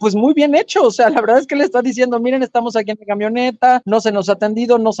pues muy bien hecho, o sea, la verdad es que le está diciendo, miren, estamos aquí en la camioneta, no se nos ha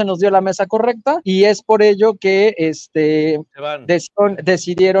atendido, no se nos dio la mesa correcta, y es por ello que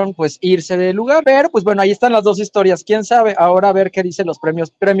decidieron pues irse del lugar, pero pues bueno, ahí están las dos historias, quién sabe, ahora a ver qué dicen los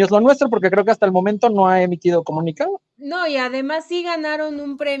premios Lo Nuestro, porque creo que hasta el momento no ha emitido comunicado. No, y además sí ganaron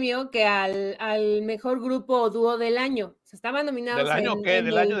un premio que al mejor grupo o dúo del año. O sea, estaban nominados ¿Del año qué?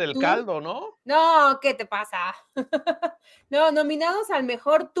 Del año del tour. caldo, ¿no? No, ¿qué te pasa? No, nominados al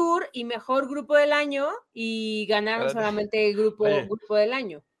mejor tour y mejor grupo del año y ganaron solamente el grupo del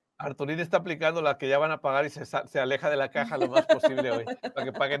año. Arturín está aplicando la que ya van a pagar y se aleja de la caja lo más posible hoy, para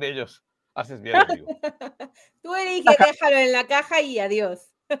que paguen ellos. Haces bien, amigo. Tú elige, déjalo en la caja y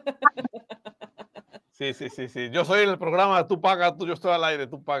adiós. Sí. Yo soy el programa, tú pagas, yo estoy al aire,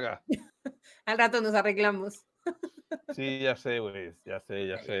 tú pagas. Al rato nos arreglamos. Sí, ya sé, güey, ya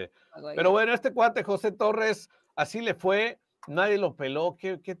sé. Pero bueno, este cuate, José Torres, así le fue, nadie lo peló,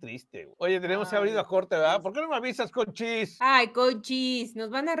 qué triste. Oye, tenemos que haber ido a corte, ¿verdad? ¿Por qué no me avisas, Conchis? Ay, Conchis,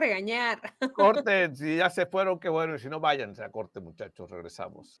 nos van a regañar. Corten, si ya se fueron, qué bueno, y si no, váyanse a corte, muchachos,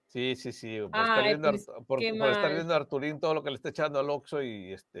 regresamos. Sí, por estar viendo a Arturín todo lo que le está echando al Oxxo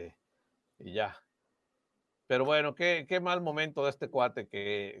y ya. Pero bueno, qué mal momento de este cuate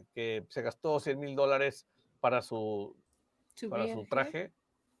que se gastó $100,000 para su traje.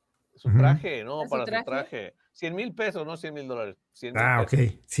 Su traje, no, para su traje. 100,000 pesos, no $100,000. 100,000 pesos. Ok.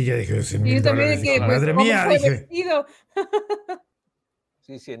 Sí, ya dije $100,000. Y también que, madre mía, dije.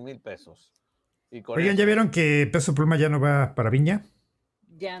 Sí, 100,000 pesos. Oigan, ¿ya vieron que Peso Pluma ya no va para Viña?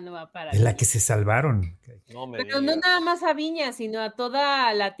 Ya no va para Es la que se salvaron. Pero no nada más a Viña, sino a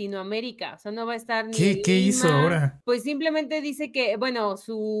toda Latinoamérica. O sea, no va a estar ni en ¿Qué hizo ahora? Pues simplemente dice que, bueno,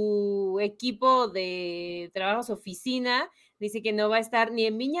 su equipo de trabajos oficina dice que no va a estar ni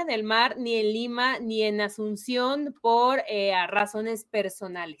en Viña del Mar, ni en Lima, ni en Asunción por a razones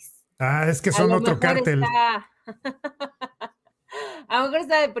personales. Es que son otro cártel. A lo mejor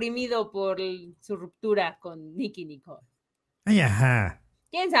está deprimido por su ruptura con Nicky Nicole. Ay, ajá.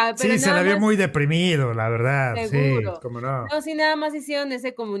 ¿Quién sabe? Pero sí, se la vio muy deprimido, la verdad. Seguro. Sí, cómo no. No, sí, nada más hicieron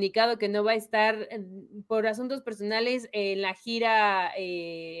ese comunicado que no va a estar por asuntos personales en la gira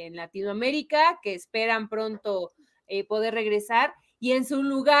en Latinoamérica, que esperan pronto poder regresar. Y en su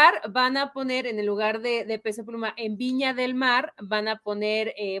lugar van a poner, en el lugar de Peso Pluma, en Viña del Mar, van a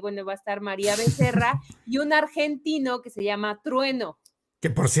poner, va a estar María Becerra y un argentino que se llama Trueno. Que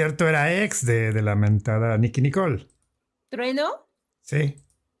por cierto era ex de la mentada Nicky Nicole. ¿Trueno? Sí.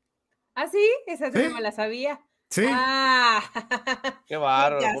 ¿Ah, sí? Esa no me la sabía. Sí. Qué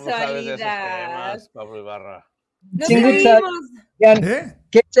bárbaro, ¿cómo sabes de esos temas, Pablo Ibarra?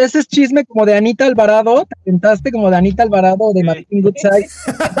 ¿Qué? Ese es chisme como de Anita Alvarado. ¿Te aventaste como de Anita Alvarado o de Martín Goodside?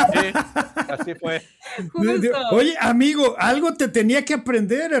 Sí, así fue. Justo. Oye, amigo, algo te tenía que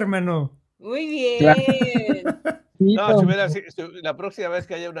aprender, hermano. Muy bien. No, la próxima vez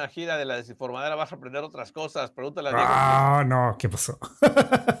que haya una gira de la desinformadera vas a aprender otras cosas. Pregúntale a Diego. No, ¿qué pasó?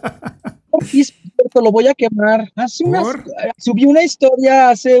 Lo voy a quemar. Subí una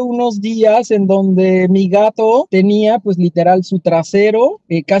historia hace unos días en donde mi gato tenía, pues literal, su trasero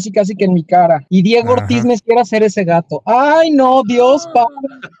casi que en mi cara. Y Diego Ortiz me quiere hacer ese gato. ¡Ay, no, Dios,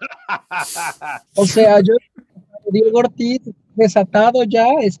 O sea, Diego Ortiz, desatado ya,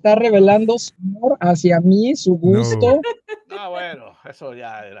 está revelando su amor hacia mí, su gusto. Bueno, eso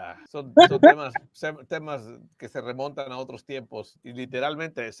ya era. Son temas que se remontan a otros tiempos y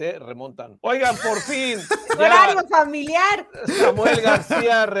literalmente se remontan. Oigan, por fin. Horario familiar. Samuel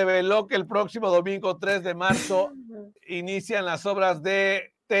García reveló que el próximo domingo 3 de marzo inician las obras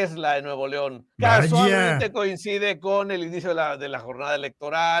de Tesla en Nuevo León. Casualmente coincide con el inicio de la jornada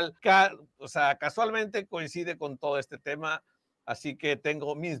electoral. Casualmente coincide con todo este tema. Así que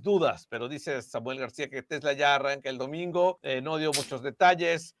tengo mis dudas, pero dice Samuel García que Tesla ya arranca el domingo, no dio muchos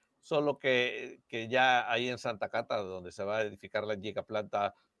detalles, solo que ya ahí en Santa Cata, donde se va a edificar la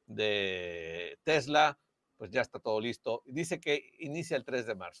gigaplanta de Tesla, pues ya está todo listo. Dice que inicia el 3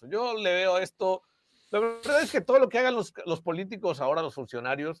 de marzo. Yo le veo esto, la verdad es que todo lo que hagan los políticos ahora, los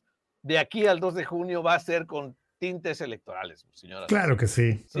funcionarios, de aquí al 2 de junio va a ser con tintes electorales, señoras. Claro que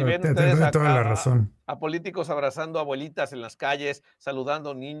sí. Si ven ustedes toda la razón. A políticos abrazando abuelitas en las calles,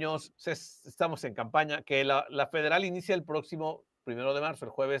 saludando niños, estamos en campaña, que la federal inicia el próximo 1 de marzo, el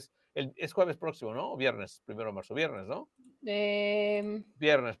jueves, es jueves próximo, ¿no? O viernes, 1 de marzo, viernes, ¿no?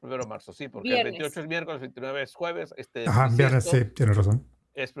 Viernes, 1 de marzo, sí, porque el 28 es miércoles, 29 es jueves. Viernes, sí, tienes razón.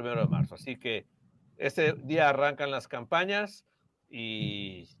 Es 1 de marzo, así que ese día arrancan las campañas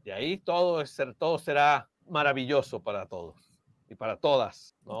y de ahí todo será maravilloso para todos y para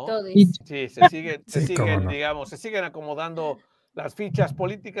todas, ¿no? Todos. Sí, se siguen, digamos, se siguen acomodando las fichas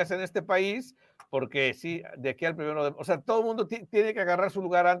políticas en este país, porque sí, de aquí al 1 de... O sea, todo el mundo tiene que agarrar su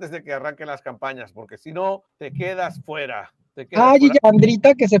lugar antes de que arranquen las campañas, porque si no, te quedas fuera. Ay, y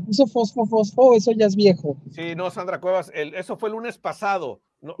Andrita que se puso fosfo, eso ya es viejo. Sí, no, Sandra Cuevas, eso fue el lunes pasado.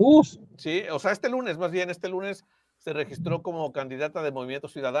 No, sí, o sea, este lunes se registró como candidata de Movimiento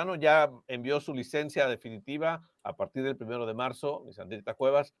Ciudadano, ya envió su licencia definitiva a partir del 1 de marzo, mi Sandrita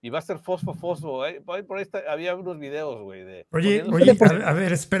Cuevas, y va a ser fosfo. Por ahí había unos videos, güey. Oye, a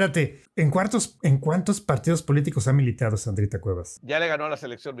ver, espérate. ¿En cuántos partidos políticos ha militado Sandrita Cuevas? Ya le ganó a la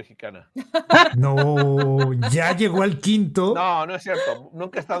selección mexicana. No, ya llegó al 5º. No es cierto.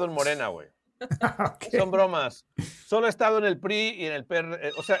 Nunca ha estado en Morena, güey. Okay. Son bromas. Solo ha estado en el PRI y en el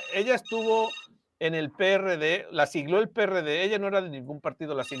PRD. O sea, ella estuvo en el PRD, la sigló el PRD, ella no era de ningún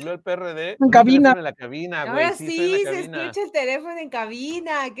partido, la sigló el PRD. En cabina. En la cabina, güey. Ahora sí, se escucha el teléfono en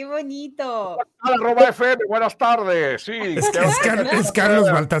cabina, qué bonito. @FM, buenas tardes, sí. Es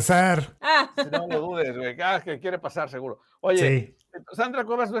Carlos Baltasar. No lo dudes, güey, que quiere pasar seguro. Oye, sí. Sandra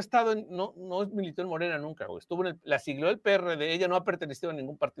Cuevas no ha estado no militó en Morena nunca, güey. Estuvo la sigló el PRD, ella no ha pertenecido a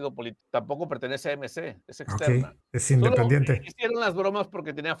ningún partido político, tampoco pertenece a MC, es externa. Okay. Es independiente. Solo hicieron las bromas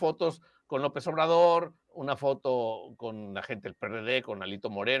porque tenía fotos con López Obrador, una foto con la gente del PRD, con Alito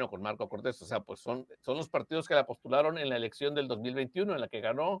Moreno, con Marco Cortés, o sea, pues son los partidos que la postularon en la elección del 2021 en la que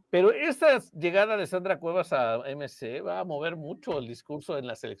ganó. Pero esta llegada de Sandra Cuevas a MC va a mover mucho el discurso en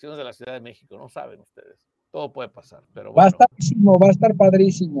las elecciones de la Ciudad de México, no saben ustedes. Todo puede pasar, pero bueno. Va a estar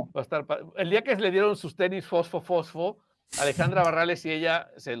padrísimo. El día que le dieron sus tenis fosfo, Alejandra Barrales y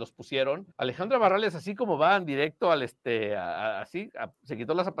ella se los pusieron. Alejandra Barrales, así como van directo al se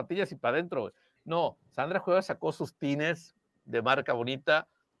quitó las zapatillas y para adentro. No, Sandra Cuevas sacó sus tines de marca bonita,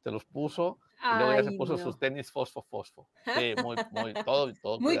 se los puso y luego ya se puso sus tenis fosfo. Sí,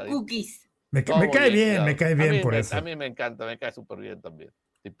 todo. Muy cookies. Me cae bien por eso. A mí me encanta, me cae súper bien también.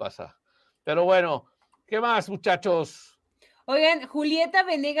 Sí pasa. Pero bueno, ¿qué más, muchachos? Oigan, Julieta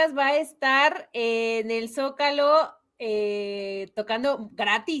Venegas va a estar en el Zócalo tocando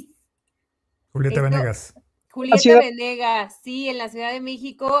gratis. Venegas. Julieta Venegas, sí, en la Ciudad de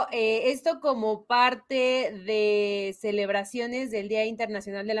México. Esto como parte de celebraciones del Día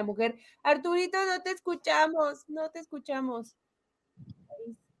Internacional de la Mujer. Arturito, no te escuchamos.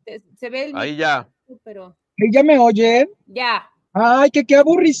 Se ve el ahí ya. Pero... ¿Ya me oyen? Ya. Ay, qué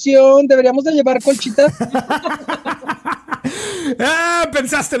aburrición. Deberíamos de llevar colchitas.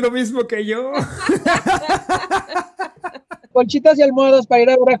 Pensaste lo mismo que yo. Colchitas y almohadas para ir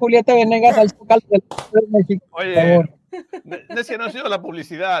a ver a Julieta Venegas al Zócalo del México. Oye, Necia no ha sido la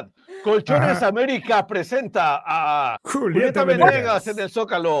publicidad. Colchones América presenta a Julieta Venegas en el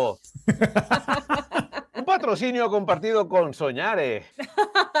Zócalo. Un patrocinio compartido con Soñare.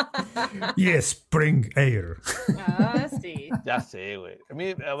 Y Spring Air. Sí. Ya sé, güey. A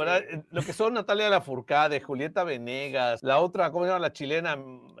mí, la verdad, lo que son Natalia Lafourcade, Julieta Venegas, la otra, ¿cómo se llama? La chilena,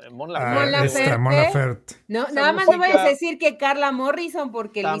 Mon Laferte. No, nada más no vayas a decir que Carla Morrison,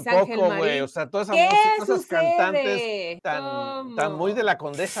 porque Luis Ángel Marín. Güey, o sea, todas esas cantantes tan muy de la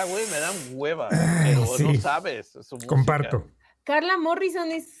Condesa, güey, me dan hueva. Pero sí. No sabes. Comparto. Carla Morrison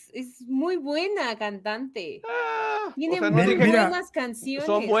es muy buena cantante. Tiene muy buenas canciones.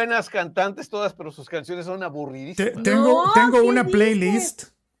 Son buenas cantantes todas, pero sus canciones son aburridísimas. Tengo una playlist.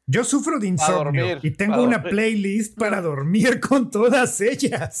 Yo sufro de insomnio y tengo una playlist para dormir con todas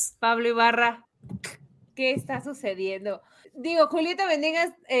ellas. Pablo Ibarra, ¿qué está sucediendo? Digo, Julieta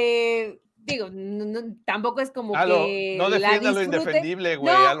Venegas... tampoco es como que no defienda lo indefendible,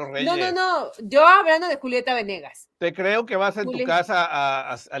 güey, a los reyes. No, yo hablando de Julieta Venegas. Te creo que vas en tu casa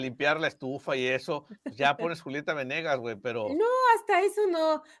a limpiar la estufa y eso, ya pones Julieta Venegas, güey, pero... No, hasta eso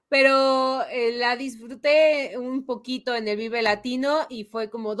no, pero la disfruté un poquito en el Vive Latino y fue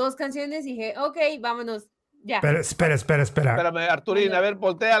como 2 canciones y dije, ok, vámonos. Ya. Espera. Espérame, Arturín, a ver,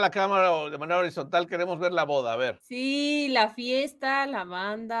 voltea la cámara de manera horizontal, queremos ver la boda, a ver. Sí, la fiesta, la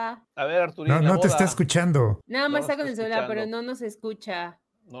banda. A ver, Arturín, no te está escuchando. Nada más está con el celular, pero no nos escucha.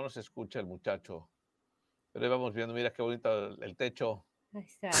 No nos escucha el muchacho. Pero ahí vamos viendo, mira qué bonito el techo. Ahí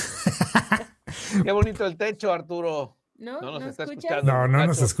está. Qué bonito el techo, Arturo. No nos está escuchas? escuchando. No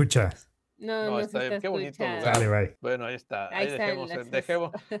nos escucha. No está bien. Qué bonito lugar. Dale, bye. Bueno, ahí está. Ahí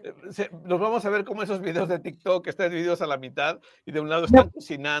dejemos. Nos vamos a ver como esos videos de TikTok que están divididos a la mitad y de un lado están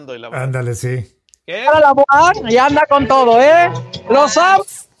cocinando. Ándale, sí. ¿Qué? Para laborar y anda con todo, ¿eh? Los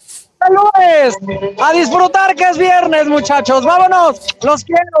sábados, lunes. A disfrutar que es viernes, muchachos. Vámonos. Los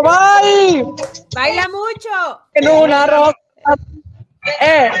quiero. Bye. Baila mucho. En una rosa.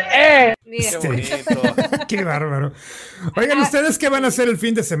 Mira. Qué bonito. Qué bárbaro. Oigan, ¿ustedes qué van a hacer el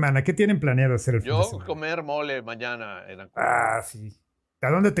fin de semana? ¿Qué tienen planeado hacer el fin de Yo semana? comer mole mañana en Ancú. Ah, sí. ¿A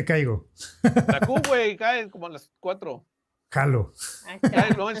dónde te caigo? Ancú, güey, cae como a las 4. Jalo. Ahí está.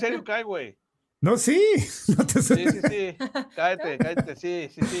 Cae, no, en serio, cae, güey. No, sí. No te Sí. Cáete, sí.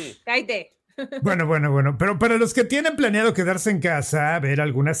 Cállate. Bueno. Pero para los que tienen planeado quedarse en casa, ver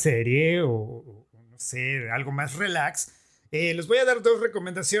alguna serie o no sé, algo más relax, les voy a dar 2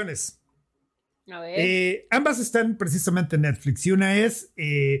 recomendaciones. A ver. Ambas están precisamente en Netflix y una es,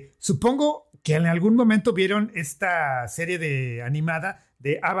 supongo que en algún momento vieron esta serie animada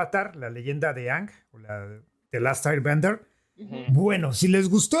de Avatar, la leyenda de Aang, o la The Last Airbender. Bueno, si les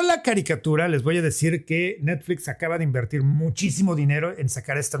gustó la caricatura, les voy a decir que Netflix acaba de invertir muchísimo dinero en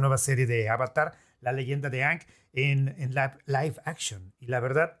sacar esta nueva serie de Avatar, la leyenda de Aang, en live action. Y la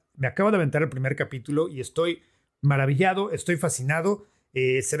verdad, me acabo de aventar el primer capítulo y estoy maravillado, estoy fascinado.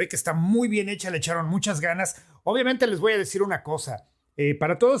 Se ve que está muy bien hecha, le echaron muchas ganas. Obviamente les voy a decir una cosa.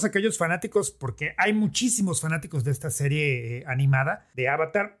 Para todos aquellos fanáticos, porque hay muchísimos fanáticos de esta serie animada de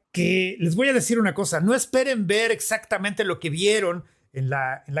Avatar, que les voy a decir una cosa, no esperen ver exactamente lo que vieron en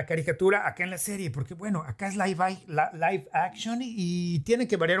la caricatura acá en la serie, porque bueno, acá es live action y tienen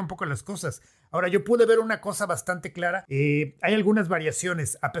que variar un poco las cosas. Ahora, yo pude ver una cosa bastante clara, hay algunas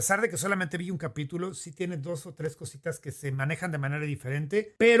variaciones, a pesar de que solamente vi un capítulo, sí tiene 2 o 3 cositas que se manejan de manera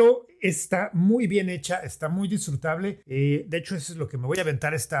diferente, pero está muy bien hecha, está muy disfrutable. De hecho, eso es lo que me voy a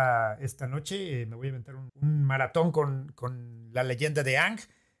aventar esta noche, me voy a aventar un maratón con la leyenda de Aang.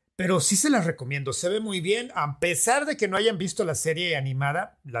 Pero sí se las recomiendo, se ve muy bien, a pesar de que no hayan visto la serie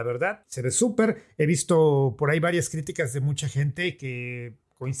animada, la verdad, se ve súper. He visto por ahí varias críticas de mucha gente que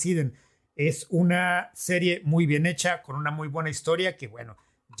coinciden. Es una serie muy bien hecha, con una muy buena historia, que bueno,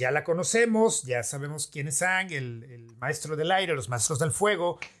 ya la conocemos, ya sabemos quién es Aang, el maestro del aire, los maestros del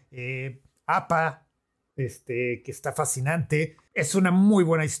fuego, Appa, que está fascinante. Es una muy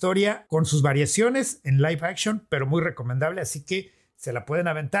buena historia, con sus variaciones en live action, pero muy recomendable, así que se la pueden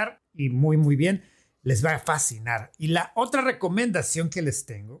aventar y muy, muy bien. Les va a fascinar. Y la otra recomendación que les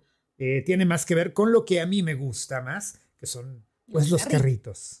tengo tiene más que ver con lo que a mí me gusta más, que son pues los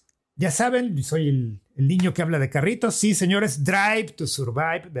carritos. Ya saben, soy el niño que habla de carritos. Sí, señores, Drive to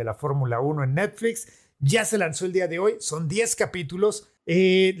Survive de la Fórmula 1 en Netflix. Ya se lanzó el día de hoy. Son 10 capítulos.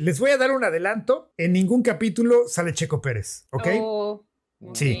 Les voy a dar un adelanto. En ningún capítulo sale Checo Pérez, ¿ok? Oh,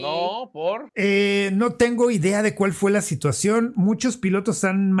 Sí. No, por. No tengo idea de cuál fue la situación. Muchos pilotos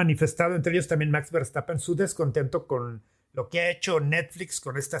han manifestado, entre ellos también Max Verstappen, su descontento con lo que ha hecho Netflix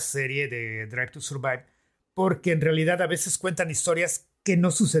con esta serie de Drive to Survive, porque en realidad a veces cuentan historias que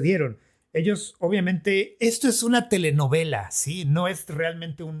no sucedieron. Ellos, obviamente, esto es una telenovela, ¿sí? No es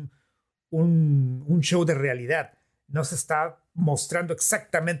realmente un show de realidad. No se está mostrando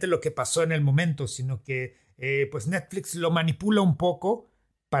exactamente lo que pasó en el momento, sino que pues Netflix lo manipula un poco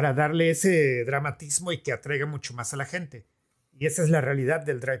para darle ese dramatismo y que atraiga mucho más a la gente. Y esa es la realidad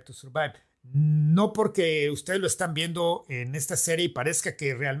del Drive to Survive. No porque ustedes lo están viendo en esta serie y parezca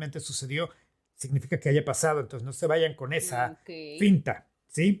que realmente sucedió, significa que haya pasado. Entonces no se vayan con esa finta,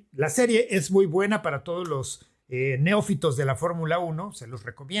 ¿sí? La serie es muy buena para todos los neófitos de la Fórmula 1, se los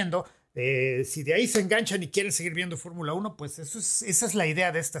recomiendo. Si de ahí se enganchan y quieren seguir viendo Fórmula 1, pues esa es la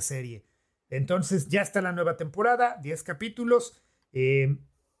idea de esta serie. Entonces ya está la nueva temporada, 10 capítulos.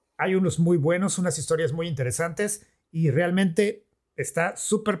 Hay unos muy buenos, unas historias muy interesantes y realmente está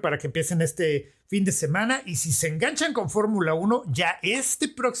súper para que empiecen este fin de semana. Y si se enganchan con Fórmula 1, ya este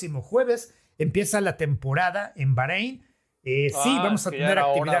próximo jueves empieza la temporada en Bahrein. Sí, vamos a tener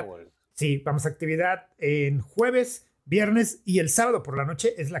actividad. Sí, vamos a actividad en jueves, viernes y el sábado por la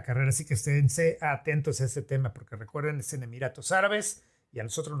noche es la carrera. Así que esténse atentos a ese tema porque recuerden, es en Emiratos Árabes y a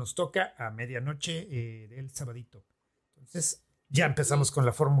nosotros nos toca a medianoche del sabadito. Entonces ya empezamos con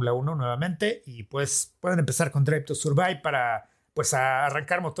la Fórmula 1 nuevamente y pues pueden empezar con Drive to Survive para pues a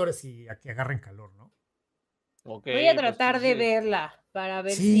arrancar motores y a que agarren calor, ¿no? Okay, voy a tratar de verla para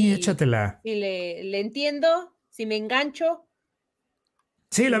ver sí, échatela. Si le entiendo, si me engancho.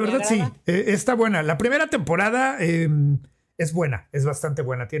 Sí, la verdad sí, está buena. La primera temporada es buena, es bastante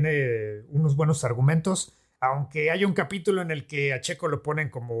buena, tiene unos buenos argumentos, aunque hay un capítulo en el que a Checo lo ponen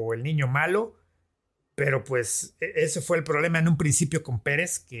como el niño malo, pero pues ese fue el problema en un principio con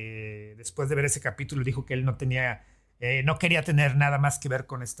Pérez, que después de ver ese capítulo dijo que él no quería tener nada más que ver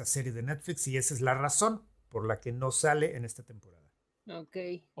con esta serie de Netflix y esa es la razón por la que no sale en esta temporada. Ok.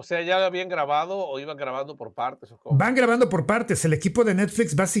 O sea, ¿ya lo habían grabado o iban grabando por partes? ¿O cómo? Van grabando por partes. El equipo de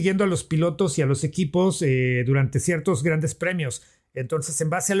Netflix va siguiendo a los pilotos y a los equipos durante ciertos grandes premios. Entonces, en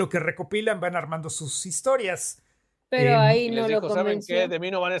base a lo que recopilan, van armando sus historias. Pero ahí Y no les lo dijo, ¿saben convenció. qué? De mí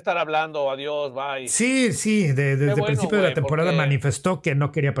no van a estar hablando, adiós, bye. Sí, desde el bueno, principio de la güey, temporada porque- manifestó que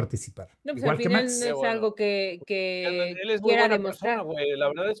no quería participar. No, pues Igual al que final Max. no Qué es bueno. algo que Él es muy quiera buena demostrar. persona, güey. La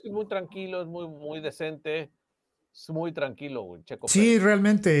verdad es que es muy tranquilo, es muy decente. Es muy tranquilo, güey, Checo Sí, Pérez.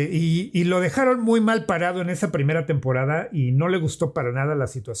 realmente. Y lo dejaron muy mal parado en esa primera temporada y no le gustó para nada la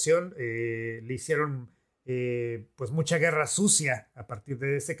situación. Le hicieron pues mucha guerra sucia a partir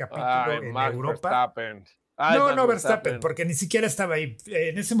de ese capítulo Ay, en Max Europa. Verstappen. Ay, No, Max no Verstappen, porque ni siquiera estaba ahí.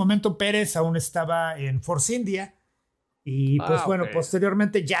 En ese momento Pérez aún estaba en Force India. Y pues bueno, ok.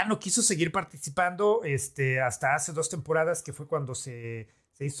 posteriormente ya no quiso seguir participando hasta hace 2 temporadas, que fue cuando se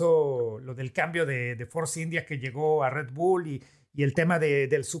hizo lo del cambio de Force India que llegó a Red Bull y el tema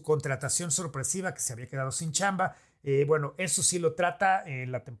de su contratación sorpresiva que se había quedado sin chamba. Bueno, eso sí lo trata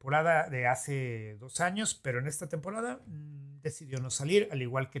en la temporada de hace 2 años, pero en esta temporada decidió no salir, al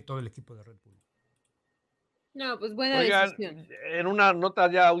igual que todo el equipo de Red Bull. No, pues buena Oigan, decisión. en una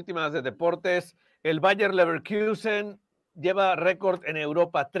nota ya última de deportes, el Bayer Leverkusen lleva récord en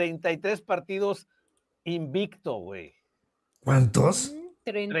Europa, 33 partidos invicto, güey. ¿Cuántos?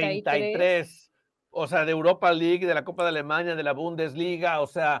 33. 33. O sea, de Europa League, de la Copa de Alemania, de la Bundesliga, o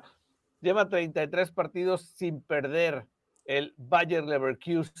sea, lleva 33 partidos sin perder el Bayer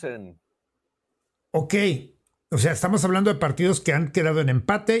Leverkusen. Ok, o sea, estamos hablando de partidos que han quedado en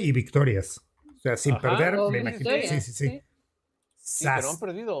empate y victorias. O sea, sin Ajá, perder, o me imagino. victorias, Sí. sí. Sí, pero no han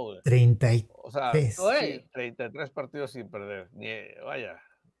perdido, güey. 33. O sea, Órale. sí, 33 partidos sin perder. Vaya,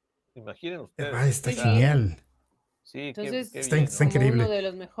 imaginen ustedes. Está Sí, sí. genial. Sí, Entonces, qué está bien, está ¿no? como increíble. uno de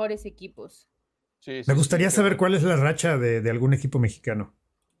los mejores equipos. Sí, Me gustaría qué saber bueno. cuál es la racha de algún equipo mexicano.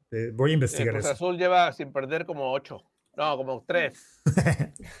 Voy a investigar Cruz eso. Azul lleva sin perder como 8. No, como 3.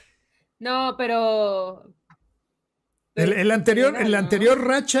 No, pero El anterior, general, la ¿no? anterior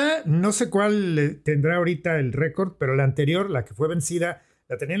racha, no sé cuál tendrá ahorita el récord, pero la anterior, la que fue vencida,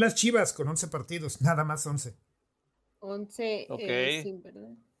 la tenían las Chivas con 11 partidos, nada más 11. 11 Ok. sin perder.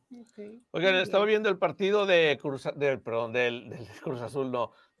 Okay. Oigan, Muy estaba bien. viendo el partido del Cruz Azul,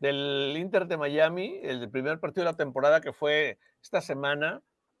 no, del Inter de Miami, el primer partido de la temporada que fue esta semana.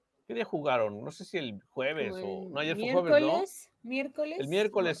 ¿Qué día jugaron? No sé si el jueves Como o... el No, ayer fue jueves, ¿no? ¿Miércoles? El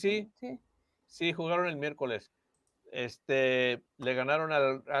miércoles, No, sí. Sí, jugaron el miércoles. Le ganaron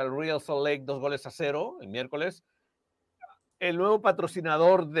al Real Salt Lake 2-0 el miércoles. El nuevo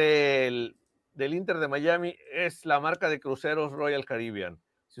patrocinador del Inter de Miami es la marca de cruceros Royal Caribbean.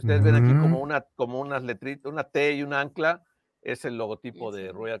 Si ustedes ven aquí como unas letritas, una T y un ancla, es el logotipo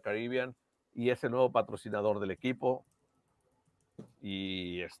de Royal Caribbean y es el nuevo patrocinador del equipo.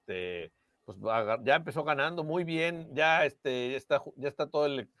 Y pues ya empezó ganando muy bien, ya está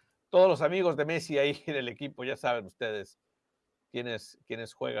todos los amigos de Messi ahí en el equipo, ya saben ustedes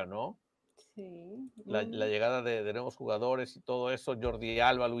quiénes juegan, ¿no? Sí. La llegada de nuevos jugadores y todo eso, Jordi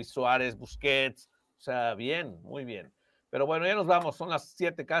Alba, Luis Suárez, Busquets, o sea, bien, muy bien. Pero bueno, ya nos vamos, son las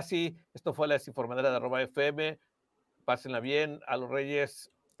 7 casi. Esto fue la desinformadera de @FM. Pásenla bien. A los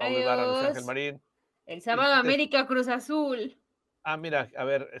Reyes, Pablo Ibarra, Luis Ángel Marín. El sábado América Cruz Azul. Mira, a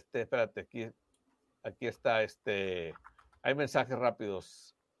ver, espérate, aquí está, hay mensajes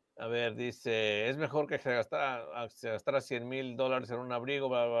rápidos. A ver, dice, es mejor que se gastara $100,000 en un abrigo,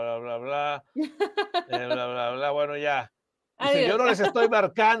 bla, bla, bla, bla, bla, bla, bla, bueno, ya. Dice, Adiós. yo no les estoy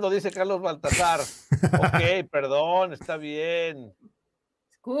marcando, dice Carlos Baltasar. Ok, perdón, está bien.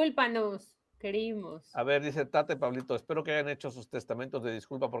 Discúlpanos, querimos. A ver, dice Tate Pablito, espero que hayan hecho sus testamentos de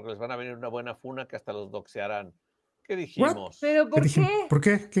disculpa porque les van a venir una buena funa que hasta los doxearán. ¿Qué dijimos? ¿Pero por qué? ¿Por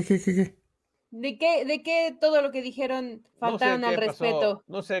qué? ¿Qué? ¿De qué todo lo que dijeron faltaron al respeto? Pasó,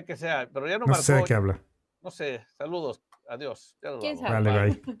 no sé qué sea, pero ya no No marcó. sé de qué habla. No sé, saludos, adiós. Ya nos ¿Quién vamos. sabe?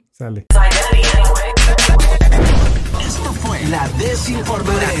 Vale, bye. Sale. Esto fue La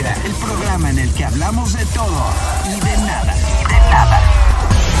Desinformadera, el programa en el que hablamos de todo y de nada.